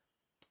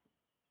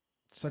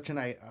how can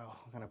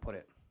I put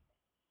it?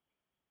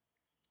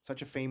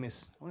 Such a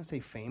famous, I want to say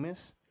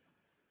famous?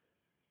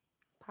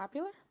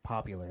 Popular?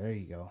 There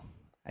you go.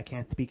 I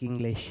can't speak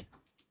English.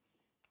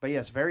 But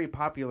yes, very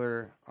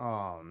popular.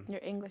 Your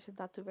English is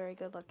not too very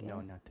good looking.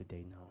 No, not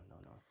today. No.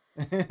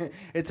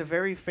 It's a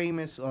very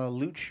famous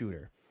loot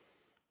shooter,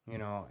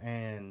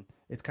 and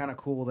it's kind of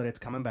cool that it's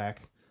coming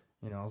back,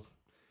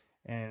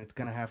 and it's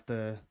going to have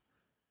to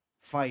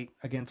fight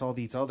against all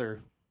these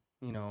other,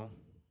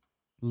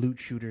 loot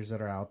shooters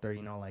that are out there,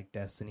 like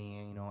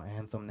Destiny,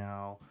 Anthem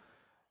now.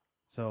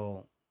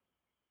 So,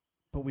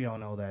 but we all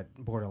know that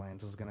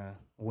Borderlands is going to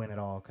win it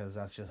all because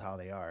that's just how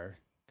they are.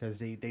 Because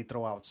they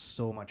throw out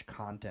so much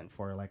content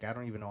for it. Like, I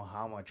don't even know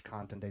how much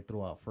content they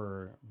threw out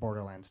for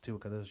Borderlands 2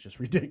 because it was just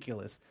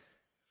ridiculous.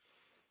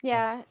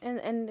 Yeah,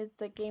 and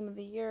the Game of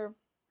the Year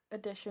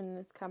edition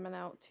is coming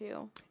out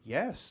too.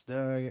 Yes,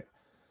 the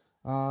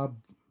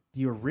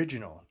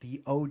original,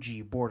 the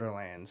OG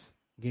Borderlands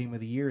Game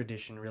of the Year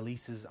edition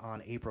releases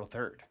on April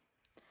 3rd.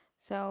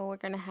 So we're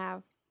going to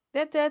have...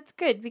 That's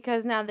good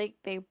because now they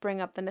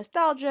bring up the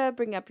nostalgia,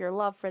 bring up your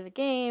love for the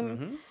game.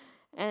 Mm-hmm.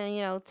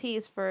 And,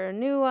 tease for a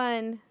new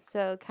one.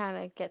 So it kind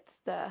of gets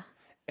the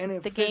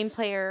game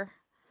player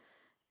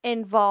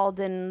involved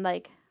and,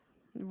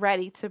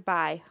 ready to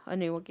buy a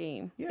new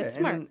game. Yeah, it's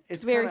smart.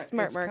 It's very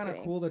smart marketing. It's kind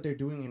of cool that they're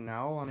doing it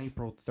now on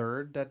April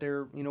 3rd, that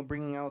they're,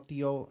 bringing out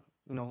the,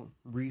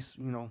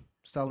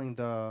 selling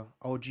the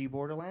OG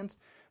Borderlands.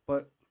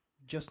 But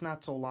just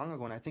not so long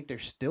ago, and I think they're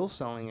still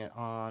selling it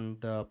on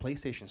the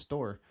PlayStation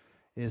Store,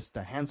 is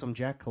the Handsome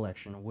Jack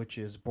Collection, which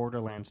is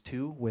Borderlands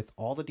 2 with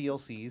all the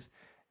DLCs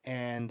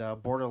and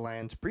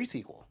Borderlands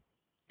pre-sequel.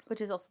 Which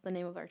is also the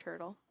name of our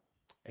turtle.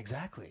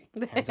 Exactly.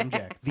 Handsome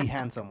Jack. The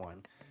handsome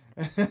one.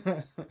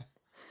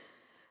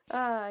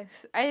 I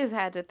just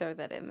had to throw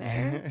that in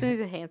there. As soon as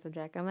a Handsome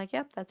Jack, I'm like,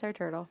 yep, that's our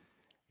turtle.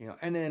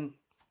 And then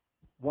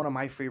one of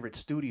my favorite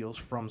studios,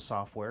 From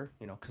Software,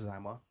 because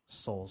I'm a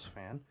Souls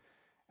fan,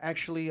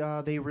 actually,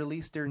 they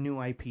released their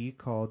new IP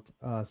called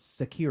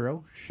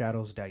Sekiro: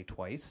 Shadows Die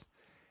Twice.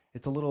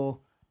 It's a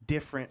little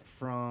different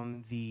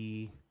from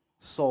the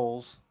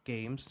Souls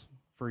games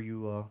for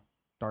you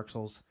Dark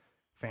Souls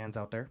fans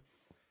out there.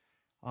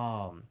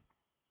 Um,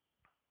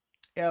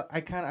 yeah,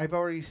 I've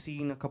already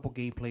seen a couple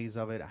gameplays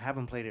of it. I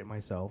haven't played it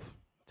myself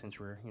since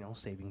we're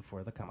saving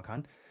for the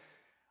Comic-Con.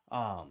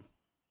 Um,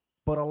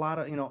 but a lot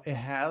of it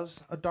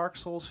has a Dark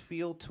Souls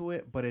feel to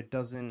it, but it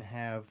doesn't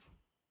have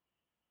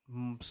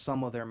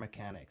some of their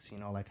mechanics.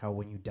 Like how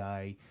when you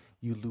die,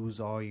 you lose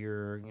all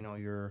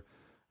your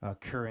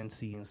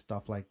currency and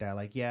stuff like that.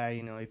 Like yeah,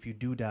 if you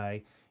do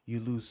die, you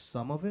lose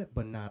some of it,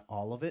 but not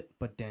all of it.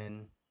 But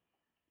then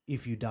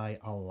if you die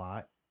a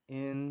lot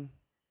in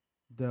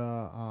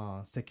the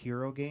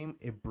Sekiro game,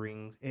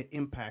 it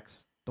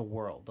impacts the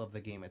world of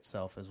the game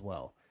itself as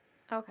well.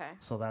 Okay.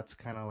 So that's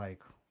kind of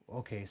like,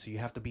 okay, so you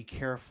have to be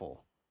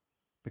careful,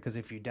 because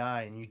if you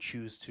die and you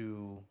choose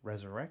to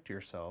resurrect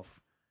yourself,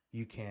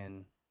 you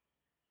can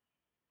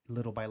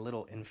little by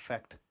little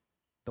infect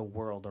the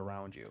world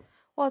around you.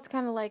 Well, it's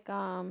kind of like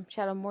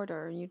Shadow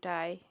Mordor, and you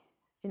die,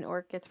 an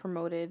orc gets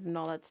promoted and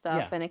all that stuff,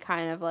 Yeah. and it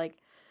kind of like,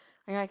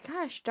 you're like,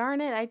 gosh darn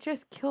it, I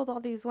just killed all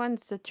these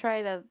ones to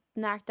try to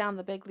knock down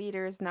the big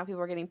leaders. Now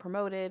people are getting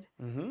promoted.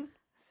 Mm-hmm.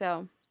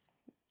 So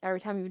every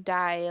time you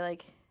die,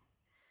 like,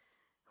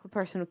 the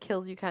person who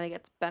kills you kind of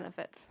gets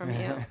benefit from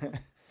you.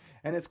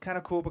 And it's kind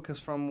of cool because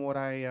from what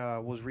I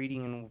was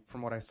reading and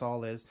from what I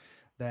saw is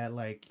that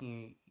like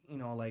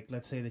like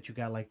let's say that you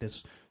got like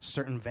this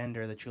certain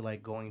vendor that you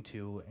like going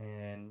to,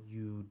 and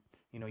you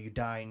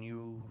die and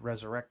you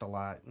resurrect a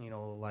lot,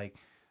 like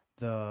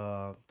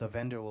the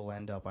vendor will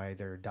end up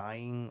either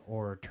dying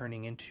or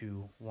turning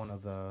into one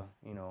of the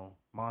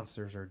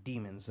monsters or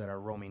demons that are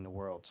roaming the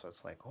world. So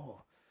it's like,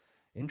 oh,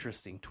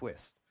 interesting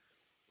twist.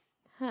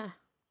 Huh.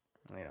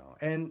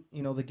 And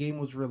the game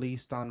was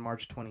released on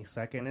March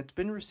 22nd. It's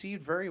been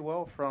received very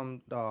well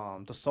from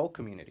the Soul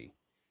community,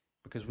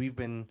 because we've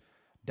been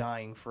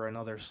dying for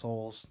another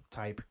Souls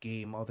type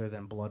game other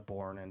than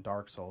Bloodborne and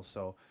Dark Souls.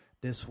 So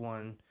this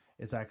one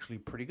is actually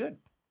pretty good.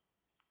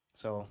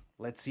 So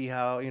let's see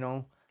how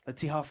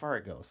far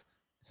it goes.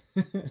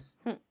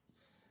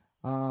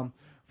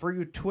 For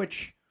you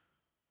Twitch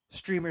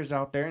streamers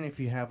out there, and if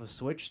you have a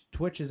Switch,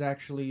 Twitch is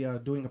actually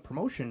doing a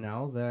promotion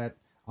now that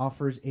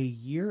offers a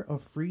year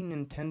of free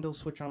Nintendo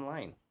Switch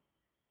Online.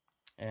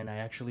 And I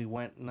actually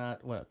went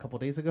a couple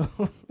days ago.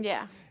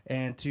 Yeah.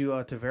 And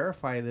to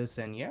verify this,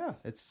 and yeah,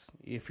 it's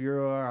if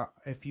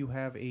you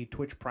have a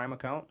Twitch Prime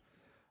account,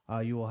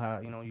 you will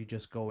have you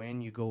just go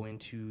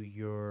into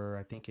your,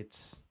 I think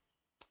it's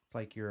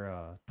like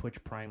your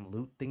Twitch Prime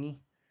loot thingy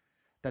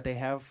that they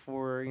have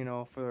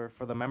for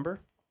for the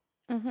member.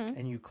 Mm-hmm.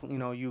 And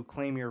you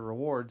claim your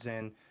rewards,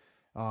 and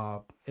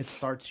it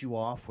starts you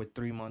off with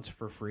 3 months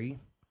for free,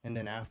 and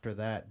then after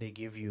that they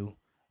give you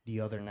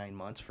the other 9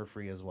 months for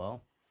free as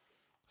well.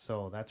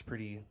 So that's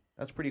pretty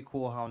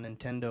cool how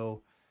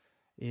Nintendo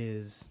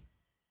is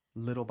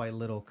little by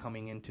little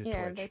coming into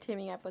Yeah, Twitch. they're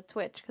teaming up with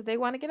Twitch because they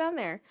want to get on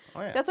there.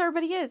 Oh yeah. That's where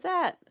everybody is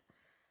at.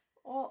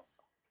 All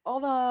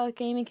the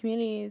gaming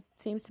community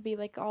seems to be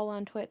like all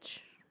on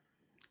Twitch.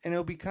 And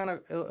it'll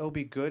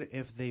be good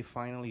if they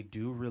finally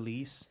do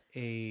release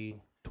a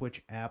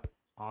Twitch app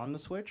on the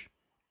Switch,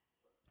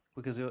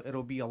 because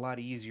it'll be a lot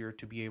easier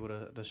to be able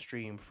to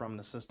stream from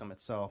the system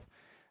itself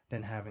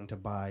than having to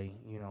buy,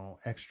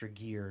 extra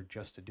gear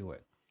just to do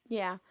it.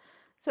 Yeah.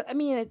 So, I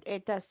mean,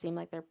 it does seem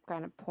like they're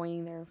kind of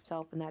pointing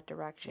themselves in that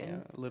direction.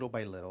 Yeah, little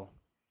by little.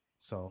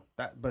 So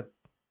but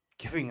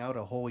giving out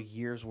a whole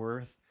year's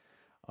worth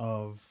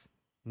of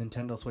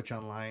Nintendo Switch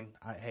Online,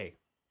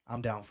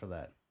 I'm down for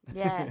that.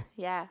 Yeah,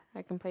 yeah.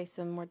 I can play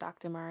some more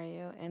Dr.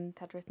 Mario and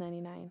Tetris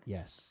 99.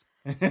 Yes.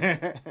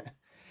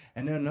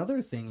 And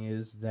another thing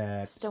is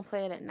that Just don't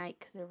play it at night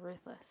because they're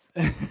ruthless.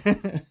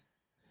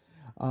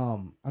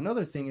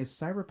 Another thing is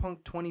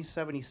Cyberpunk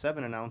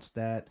 2077 announced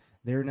that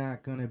they're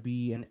not going to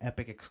be an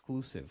Epic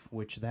exclusive,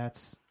 which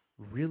that's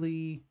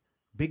really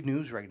big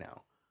news right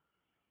now.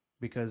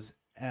 Because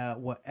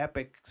what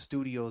Epic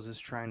Studios is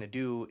trying to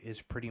do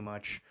is pretty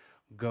much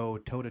go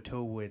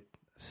toe-to-toe with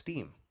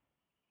Steam.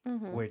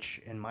 Mm-hmm. Which,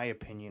 in my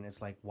opinion,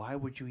 is like, why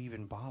would you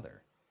even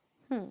bother?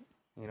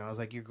 It's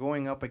like you're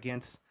going up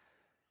against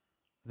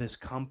this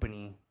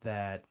company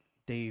that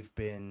they've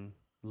been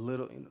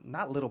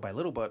not little by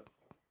little, but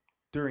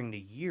during the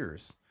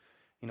years,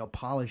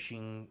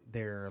 polishing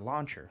their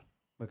launcher,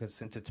 because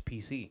since it's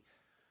PC,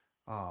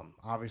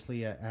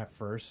 obviously at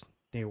first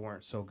they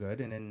weren't so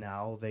good, and then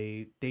now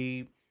they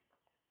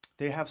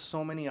have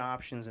so many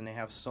options and they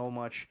have so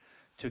much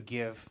to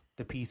give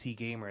the PC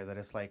gamer that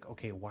it's like,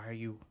 okay, why are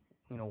you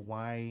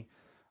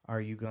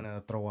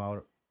gonna throw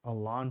out a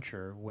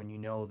launcher when you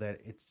know that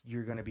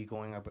you're gonna be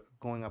going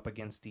up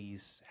against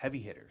these heavy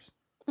hitters?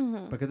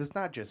 Mm-hmm. Because it's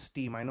not just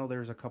Steam. I know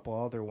there's a couple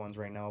other ones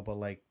right now, but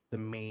like the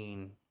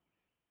main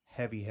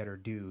heavy hitter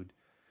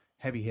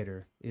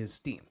is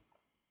Steam.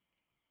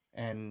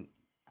 And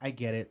I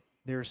get it.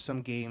 There's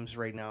some games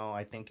right now.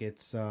 I think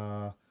it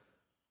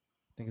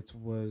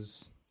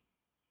was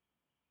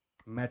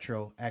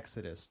Metro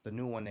Exodus, the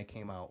new one that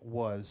came out,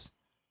 was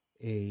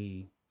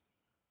a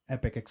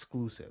Epic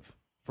exclusive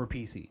for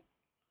PC.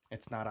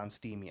 It's not on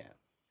Steam yet.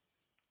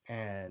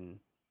 And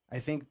I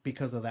think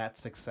because of that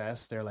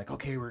success, they're like,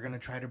 okay, we're going to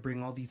try to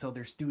bring all these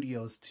other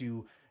studios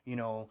to,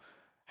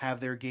 have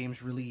their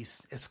games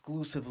released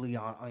exclusively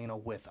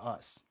on, with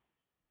us.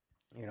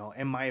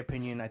 In my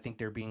opinion, I think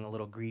they're being a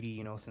little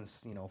greedy,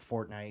 since,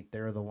 Fortnite,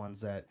 they're the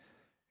ones that,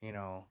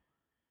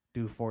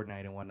 do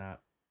Fortnite and whatnot.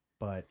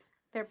 But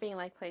They're being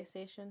like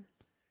PlayStation.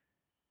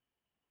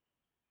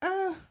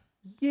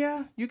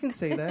 yeah, you can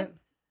say that.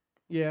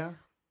 Yeah.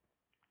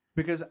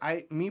 Because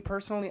me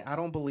personally, I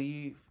don't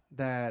believe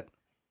that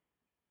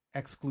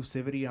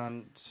exclusivity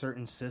on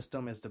certain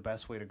system is the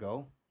best way to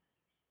go,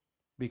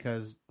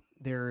 because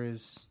there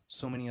is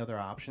so many other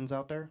options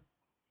out there.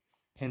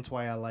 Hence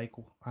why I like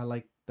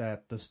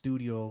that the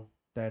studio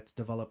that's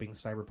developing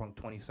Cyberpunk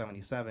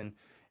 2077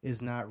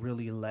 is not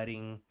really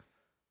letting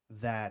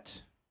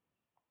that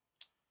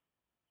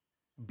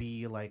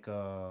be like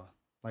a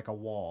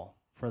wall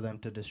for them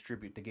to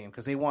distribute the game,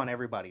 because they want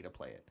everybody to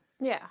play it.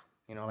 Yeah.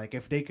 Like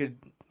if they could,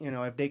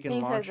 if they can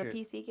And you launch said it's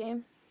a PC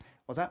game?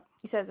 What's that?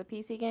 You said it's a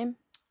PC game?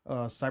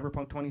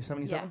 Cyberpunk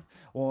 2077? Yeah.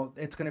 Well,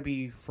 it's going to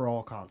be for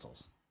all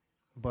consoles.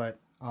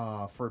 But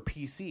for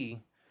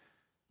PC,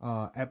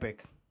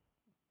 Epic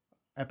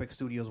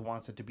Studios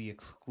wants it to be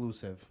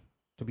exclusive,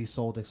 to be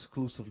sold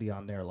exclusively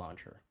on their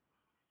launcher.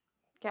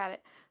 Got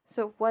it.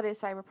 So what is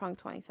Cyberpunk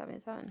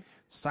 2077?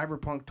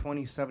 Cyberpunk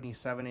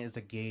 2077 is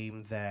a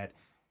game that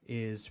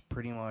is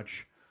pretty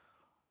much,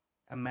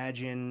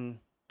 imagine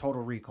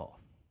Total Recall.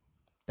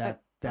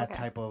 That okay.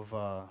 type of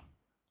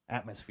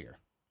atmosphere.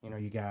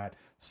 You got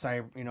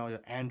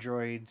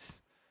androids,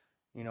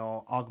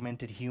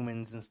 augmented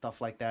humans and stuff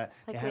like that.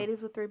 Like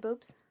ladies with 3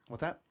 boobs?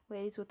 What's that?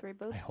 Ladies with 3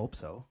 boobs? I hope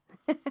so.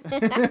 Favorite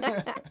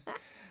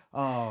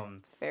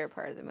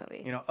part of the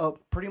movie.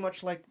 Pretty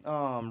much like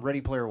Ready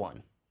Player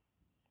One.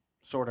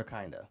 Sorta,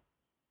 kinda.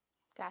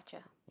 Gotcha.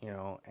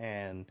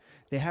 And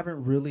they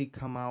haven't really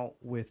come out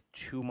with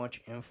too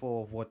much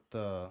info of what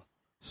the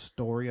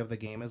story of the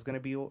game is going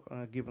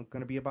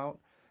to be about.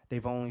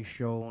 They've only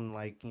shown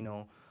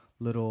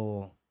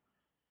little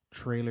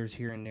trailers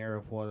here and there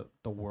of what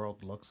the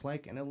world looks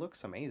like, and it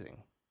looks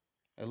amazing.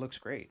 It looks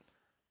great.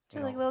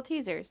 So like little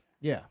teasers.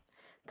 Yeah.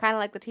 Kind of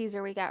like the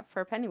teaser we got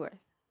for Pennyworth.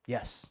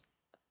 Yes.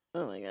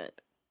 Oh my god.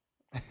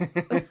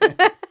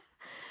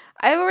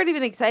 I've already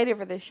been excited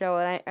for this show,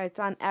 and it's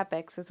on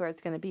Epix. Is where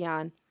it's going to be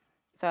on.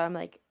 So I'm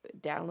like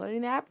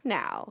downloading the app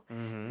now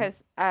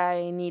because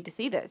I need to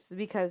see this,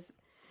 because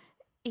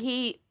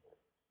he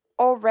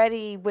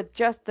already, with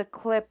just a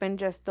clip and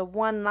just the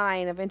one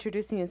line of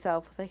introducing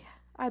himself, like,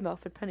 I'm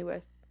Alfred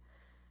Pennyworth,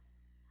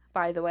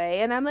 by the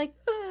way. And I'm like,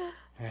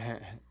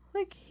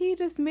 like, he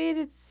just made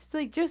it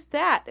like just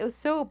that. It was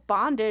so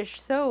Bondish,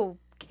 so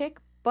kick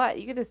butt.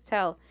 You could just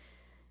tell.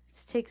 It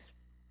just takes,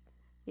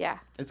 yeah.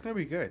 It's going to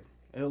be good.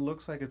 It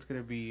looks like it's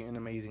going to be an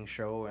amazing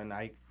show, and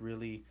I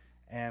really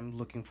am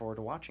looking forward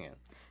to watching it.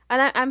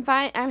 And I'm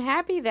fine. I'm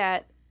happy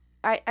that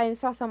I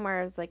saw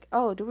somewhere it's like,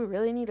 oh, do we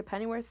really need a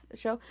Pennyworth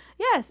show?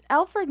 Yes,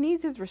 Alfred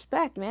needs his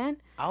respect, man.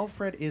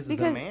 Alfred is the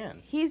man.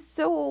 He's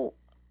so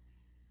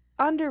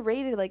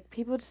underrated. Like,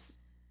 people just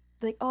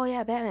like, oh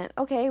yeah, Batman.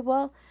 Okay,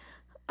 well,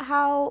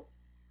 how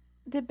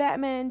did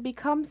Batman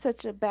become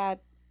such a bad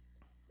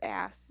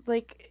ass?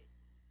 Like,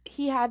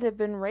 he had to have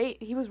been raised.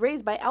 He was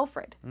raised by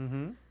Alfred.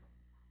 Mm-hmm.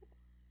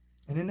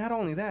 And then not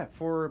only that,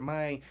 for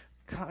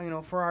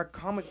for our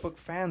comic book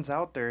fans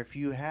out there, if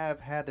you have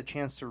had the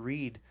chance to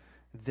read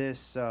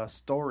this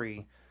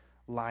story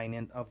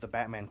line of the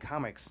Batman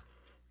comics,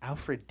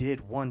 Alfred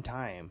did one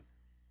time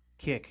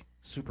kick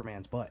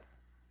Superman's butt.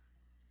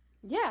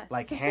 Yeah,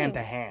 like hand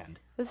to hand.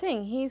 The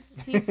thing,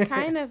 he's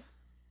kind of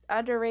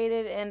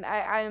underrated, and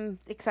I'm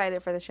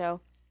excited for the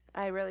show.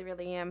 I really,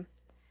 really am.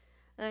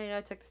 I know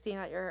I took the steam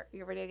out your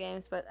video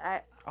games, but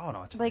oh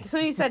no, it's like fine. so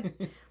you said.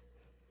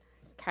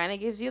 Kind of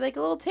gives you like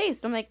a little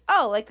taste. I'm like,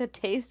 oh, like the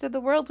taste of the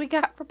world we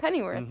got for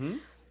Pennyworth. Mm-hmm.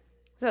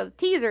 So the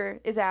teaser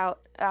is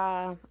out.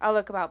 I'll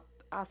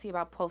see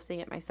about posting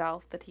it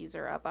myself. The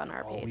teaser up on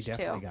our page we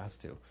definitely got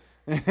to.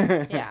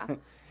 Yeah.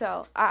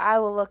 So I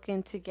will look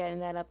into getting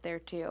that up there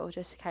too,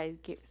 just to kind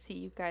of see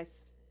you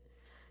guys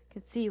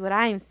can see what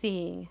I'm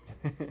seeing.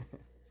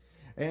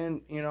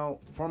 And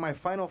for my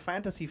Final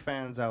Fantasy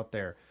fans out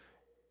there,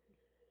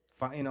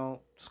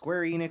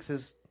 Square Enix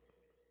is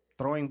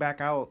throwing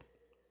back out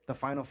the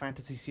Final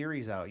Fantasy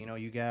series out.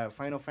 You got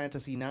Final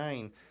Fantasy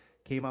 9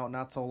 came out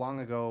not so long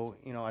ago.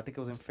 I think it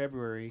was in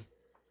February.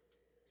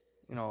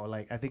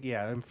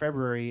 In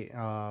February,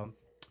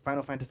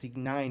 Final Fantasy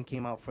 9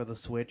 came out for the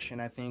Switch,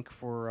 and I think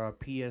for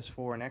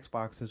PS4 and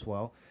Xbox as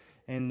well.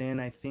 And then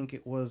I think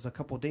it was a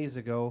couple days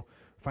ago,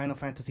 Final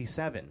Fantasy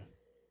 7. It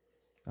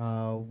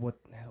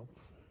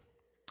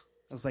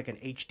was like an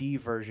HD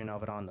version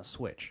of it on the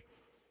Switch.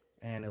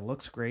 And it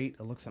looks great.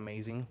 It looks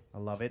amazing. I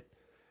love it.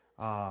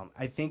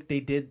 I think they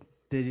did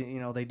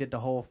the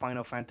whole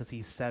Final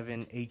Fantasy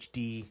VII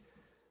HD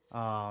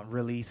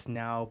release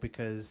now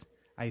because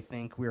I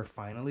think we're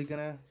finally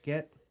gonna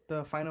get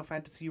the Final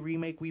Fantasy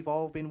remake we've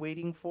all been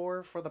waiting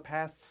for the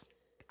past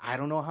I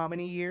don't know how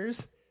many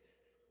years.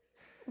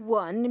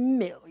 1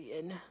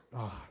 million.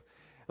 Oh,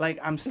 like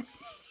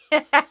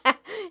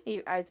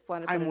I just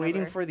want to. I'm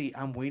waiting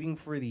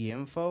for the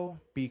info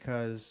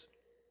because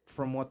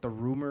from what the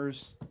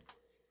rumors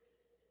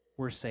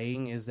were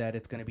saying is that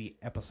it's going to be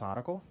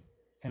episodical,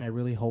 and I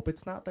really hope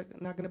it's not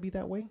going to be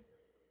that way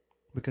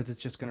because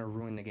it's just going to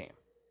ruin the game.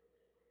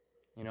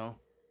 You know,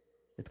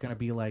 it's going to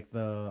be like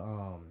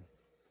the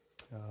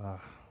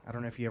I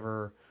don't know if you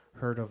ever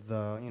heard of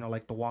the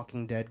like the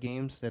Walking Dead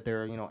games that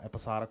they're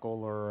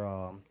episodical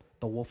or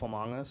the Wolf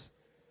Among Us.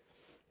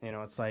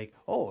 It's like,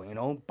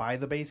 buy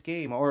the base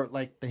game, or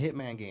like the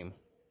Hitman game,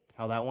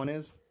 how that one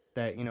is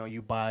that you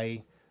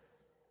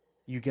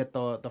get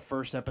the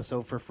first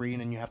episode for free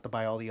and then you have to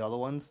buy all the other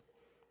ones.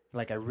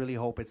 Like, I really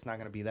hope it's not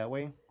going to be that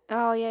way.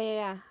 Oh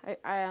yeah.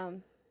 I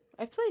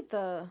played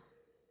the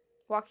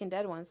Walking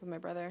Dead ones with my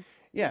brother.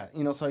 Yeah,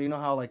 so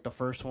how like the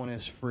first one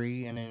is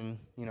free and then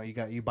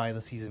you buy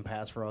the season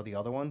pass for all the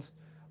other ones.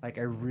 Like,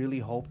 I really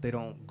hope they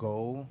don't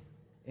go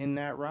in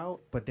that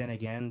route, but then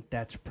again,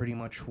 that's pretty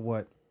much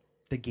what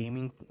the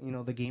gaming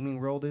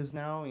world is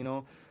now.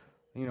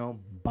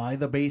 Buy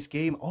the base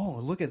game. Oh,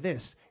 look at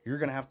this. You're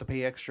gonna have to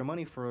pay extra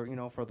money for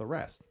for the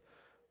rest.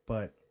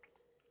 But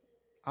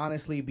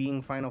honestly,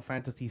 being Final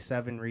Fantasy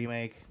VII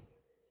Remake,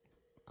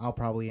 I'll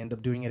probably end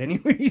up doing it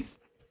anyways.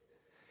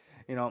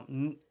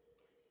 I'm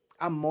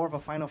more of a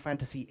Final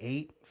Fantasy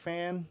VIII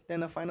fan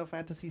than a Final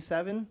Fantasy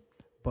VII,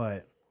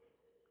 but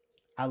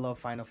I love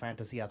Final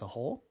Fantasy as a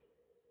whole.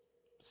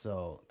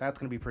 So that's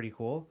going to be pretty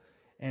cool.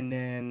 And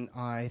then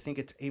I think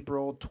it's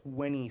April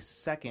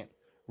 22nd,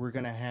 we're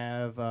going to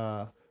have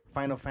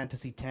Final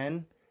Fantasy X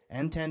and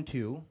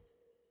X-2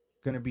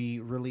 going to be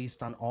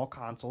released on all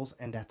consoles,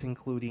 and that's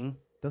including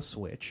the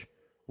Switch,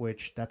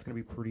 which that's going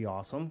to be pretty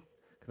awesome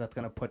because that's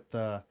going to put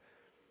the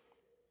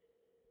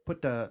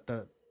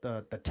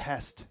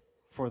test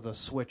for the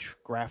Switch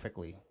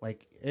graphically.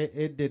 Like,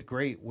 it did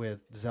great with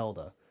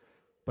Zelda,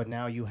 but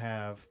now you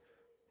have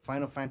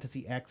Final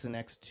Fantasy X and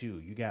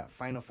X2. You got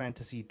Final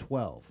Fantasy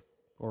 12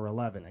 or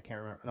 11. I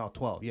can't remember. No,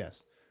 12,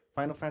 yes.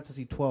 Final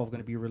Fantasy 12 going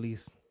to be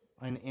released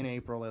in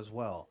April as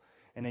well.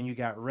 And then you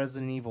got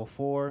Resident Evil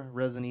 4,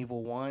 Resident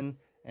Evil 1,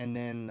 and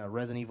then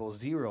Resident Evil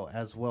 0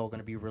 as well going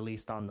to be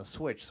released on the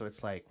Switch. So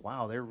it's like,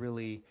 wow, they're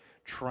really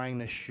trying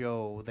to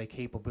show the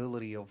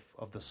capability of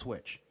the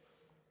Switch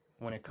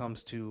when it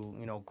comes to,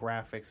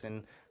 graphics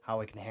and how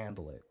it can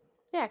handle it.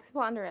 Yeah, because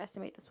people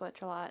underestimate the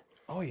Switch a lot.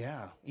 Oh,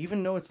 yeah.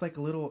 Even though it's like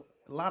a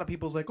lot of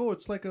people's like, oh,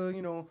 it's like a,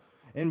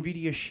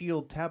 NVIDIA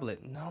Shield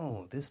tablet.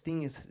 No, this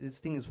thing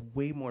is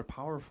way more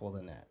powerful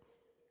than that.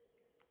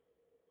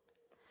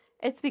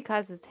 It's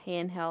because it's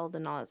handheld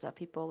and all that stuff.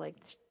 People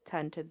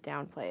tend to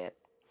downplay it.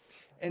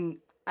 And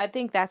I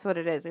think that's what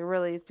it is. It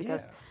really is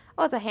because,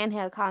 it's a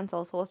handheld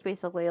console, so it's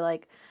basically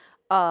like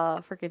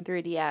freaking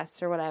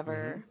 3DS or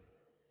whatever. Mm-hmm.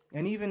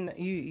 And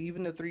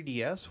even the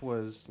 3DS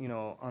was,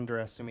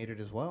 underestimated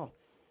as well.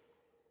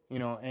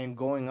 And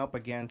going up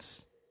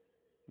against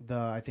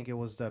I think it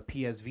was the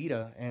PS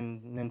Vita,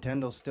 and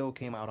Nintendo still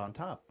came out on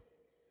top.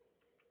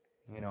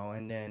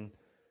 And then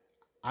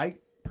I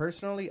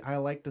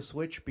like the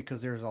Switch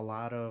because there's a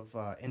lot of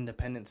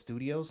independent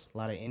studios, a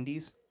lot of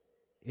indies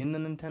in the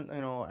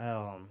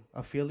Nintendo,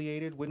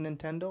 affiliated with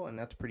Nintendo, and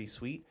that's pretty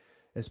sweet.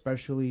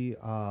 Especially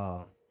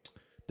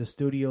the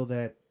studio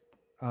that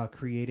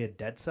created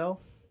Dead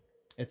Cell.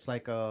 It's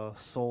like a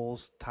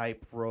Souls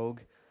type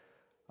rogue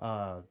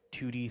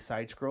 2D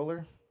side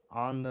scroller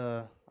on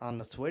the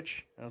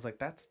Switch. And I was like,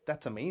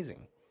 that's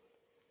amazing.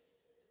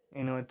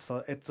 It's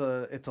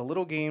a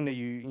little game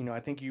that I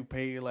think you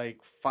pay like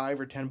 $5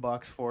 or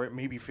 $10 for it,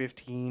 maybe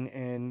 15,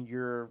 and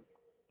you're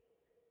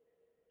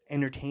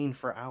entertained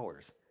for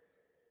hours.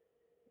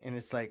 And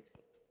it's like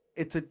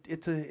it's a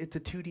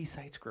 2D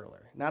side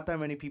scroller. Not that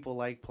many people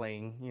like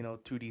playing,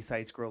 2D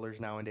side scrollers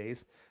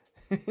nowadays.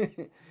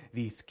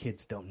 These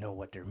kids don't know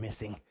what they're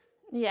missing.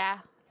 Yeah,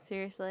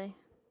 seriously.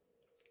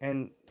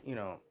 And,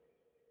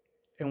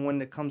 and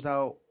when it comes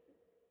out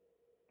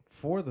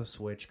for the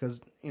Switch,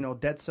 because,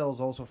 Dead Cell is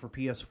also for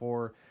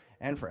PS4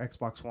 and for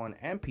Xbox One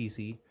and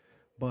PC,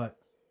 but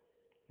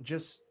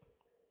just,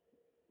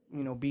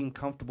 being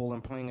comfortable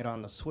and playing it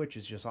on the Switch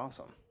is just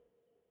awesome.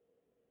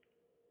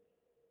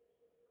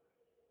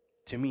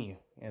 To me,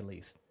 at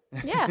least.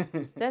 Yeah,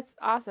 that's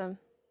awesome.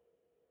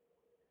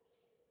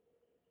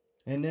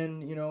 And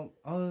then,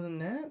 other than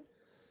that,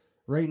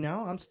 right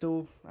now I'm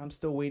still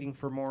waiting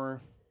for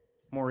more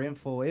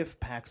info if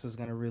PAX is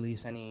going to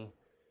release any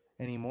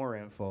more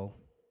info.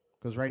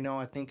 Because right now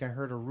I think I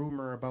heard a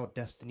rumor about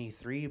Destiny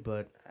 3,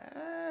 but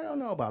I don't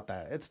know about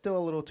that. It's still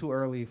a little too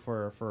early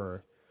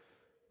for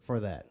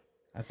that.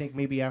 I think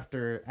maybe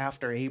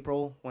after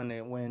April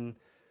when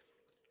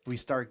we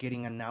start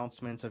getting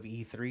announcements of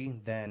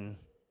E3, then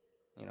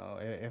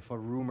if a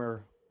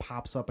rumor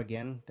pops up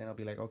again, then I'll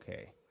be like,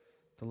 okay,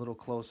 a little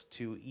close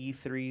to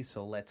E3,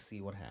 so let's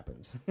see what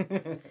happens.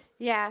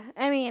 Yeah,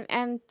 I mean,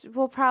 and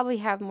we'll probably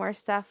have more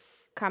stuff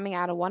coming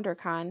out of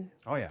WonderCon.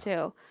 Oh yeah,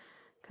 too,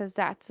 because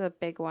that's a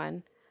big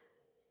one.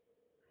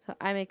 So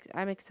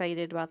I'm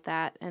excited about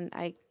that, and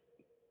I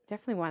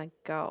definitely want to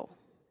go.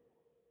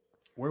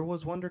 Where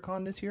was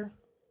WonderCon this year?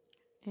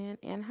 in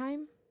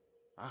Anaheim.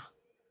 Ah.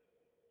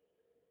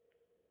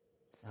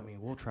 I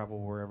mean, we'll travel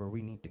wherever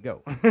we need to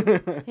go.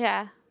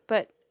 Yeah,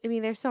 but I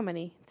mean, there's so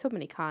many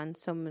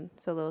cons, so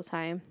little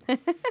time.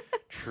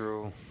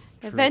 True.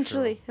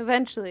 Eventually,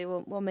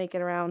 we'll make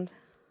it around.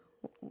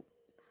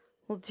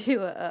 We'll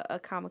do a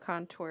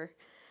Comic-Con tour.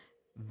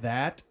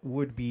 That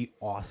would be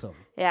awesome.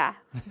 Yeah,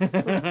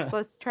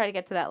 let's try to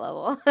get to that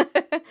level.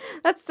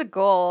 That's the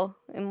goal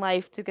in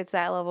life, to get to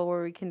that level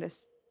where we can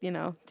just,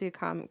 do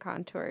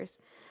Comic-Con tours.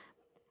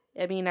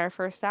 I mean, our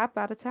first stop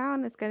out of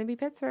town is going to be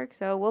Pittsburgh,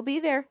 so we'll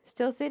be there.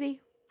 Steel City.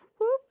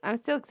 Whoop. I'm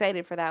still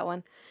excited for that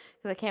one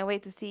because I can't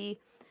wait to see,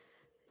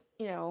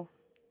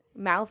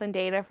 Mouth and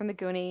Data from the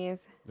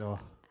Goonies. Ugh.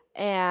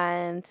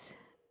 And,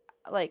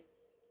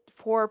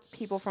 4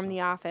 people from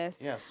The Office.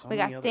 Yeah, so we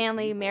many got other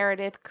Stanley, people.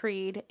 Meredith,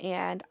 Creed,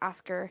 and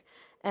Oscar.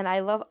 And I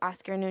love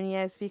Oscar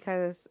Nunez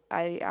because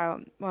one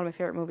of my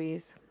favorite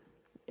movies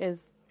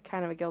is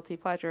kind of a guilty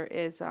pleasure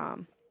is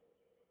The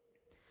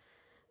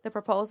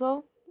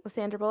Proposal with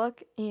Sandra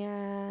Bullock,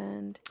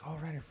 and Oh,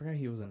 right, I forgot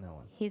he was in that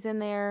one. he's in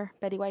there.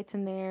 Betty White's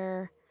in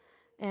there,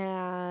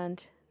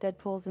 and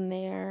Deadpool's in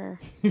there.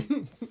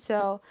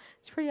 So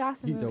it's pretty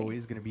awesome. He's movie.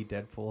 always going to be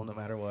Deadpool no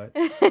matter what.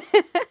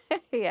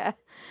 Yeah.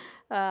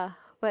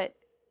 But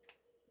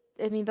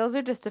I mean, those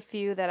are just a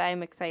few that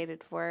I'm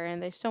excited for,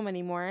 and there's so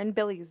many more. And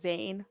Billy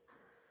Zane.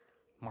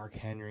 Mark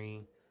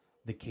Henry,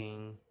 The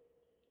King,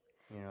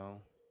 Yeah.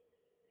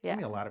 Gonna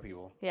be a lot of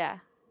people. Yeah.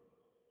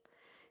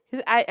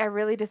 Because I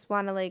really just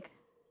want to,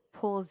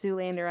 pull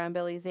Zoolander on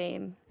Billy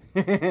Zane.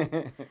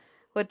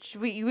 Which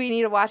we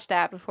need to watch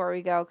that before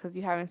we go, because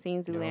you haven't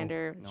seen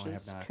Zoolander, No, I which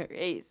have is not.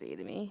 crazy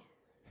to me.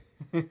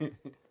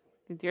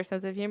 With your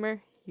sense of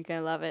humor, you're going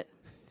to love it.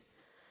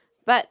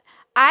 But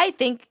I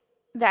think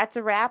that's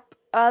a wrap,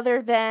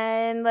 other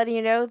than letting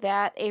you know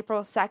that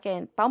April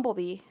 2nd,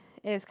 Bumblebee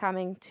is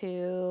coming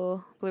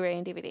to Blu-ray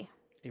and DVD.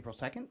 April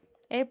 2nd?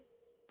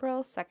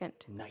 April 2nd.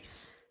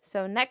 Nice.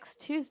 So next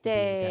gotta get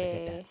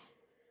Tuesday,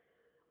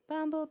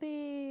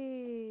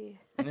 Bumblebee.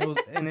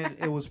 And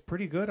it was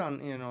pretty good on,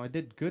 it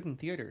did good in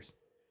theaters.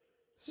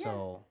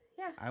 So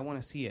Yeah. I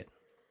want to see it.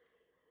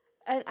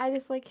 And I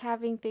just like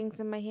having things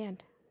in my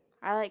hand.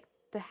 I like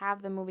to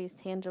have the movies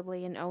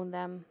tangibly and own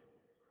them.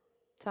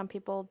 Some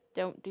people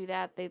don't do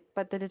that.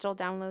 But the digital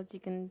downloads, you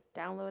can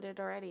download it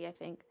already, I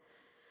think.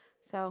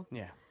 So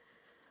Yeah.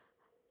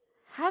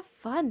 have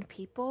fun,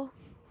 people.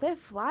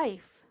 Live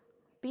life.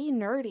 Be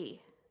nerdy.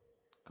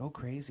 Go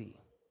crazy.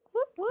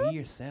 Whoop, whoop. Be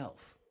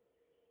yourself.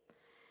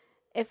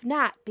 If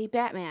not, be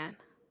Batman.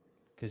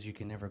 Because you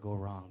can never go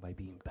wrong by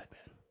being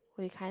Batman.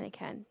 Well, you kind of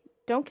can.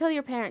 Don't kill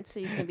your parents so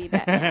you can be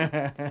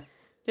Batman.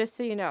 Just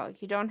so you know,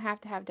 you don't have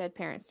to have dead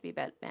parents to be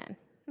Batman.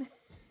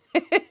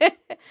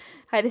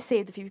 I just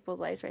saved a few people's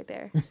lives right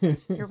there.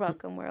 You're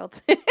welcome,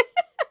 world.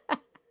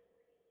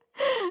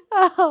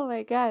 Oh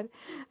my god.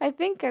 I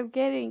think I'm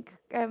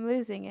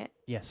losing it.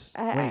 Yes.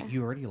 Wait,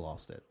 you already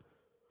lost it.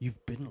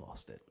 You've been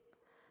lost it.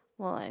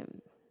 Well,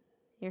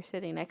 you're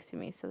sitting next to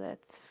me, so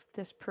that's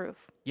just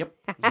proof. Yep.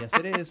 Yes,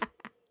 it is.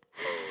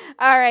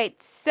 All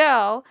right.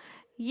 So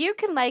you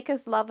can like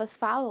us, love us,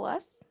 follow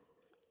us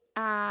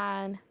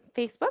on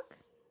Facebook,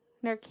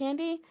 Nerd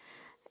Candy,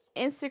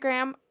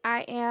 Instagram,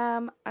 I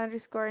am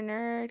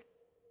 _nerd_candy.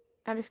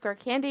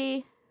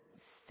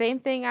 Same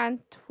thing on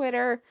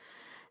Twitter.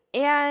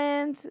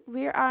 And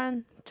we're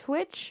on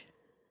Twitch.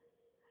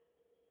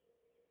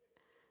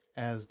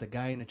 As the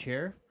guy in a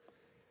chair.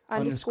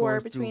 Underscore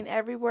Underscores between through-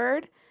 every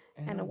word.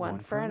 And a one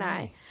for an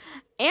eye.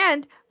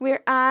 And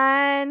we're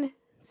on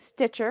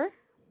Stitcher,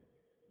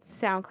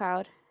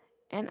 SoundCloud,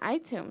 and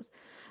iTunes.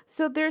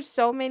 So there's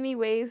so many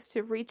ways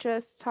to reach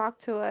us, talk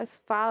to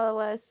us, follow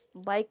us,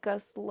 like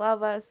us,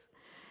 love us.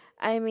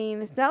 I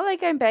mean, it's not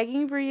like I'm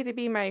begging for you to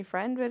be my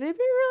friend, but it'd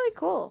be really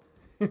cool.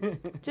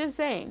 Just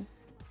saying.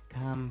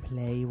 Come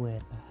play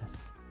with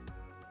us.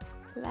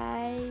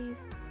 Please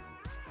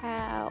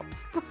help.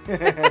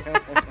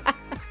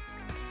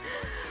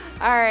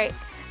 All right.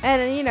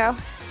 And,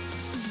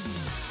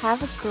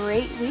 have a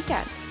great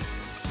weekend.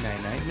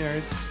 Night-night,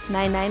 nerds.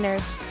 Night, night,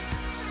 nerds.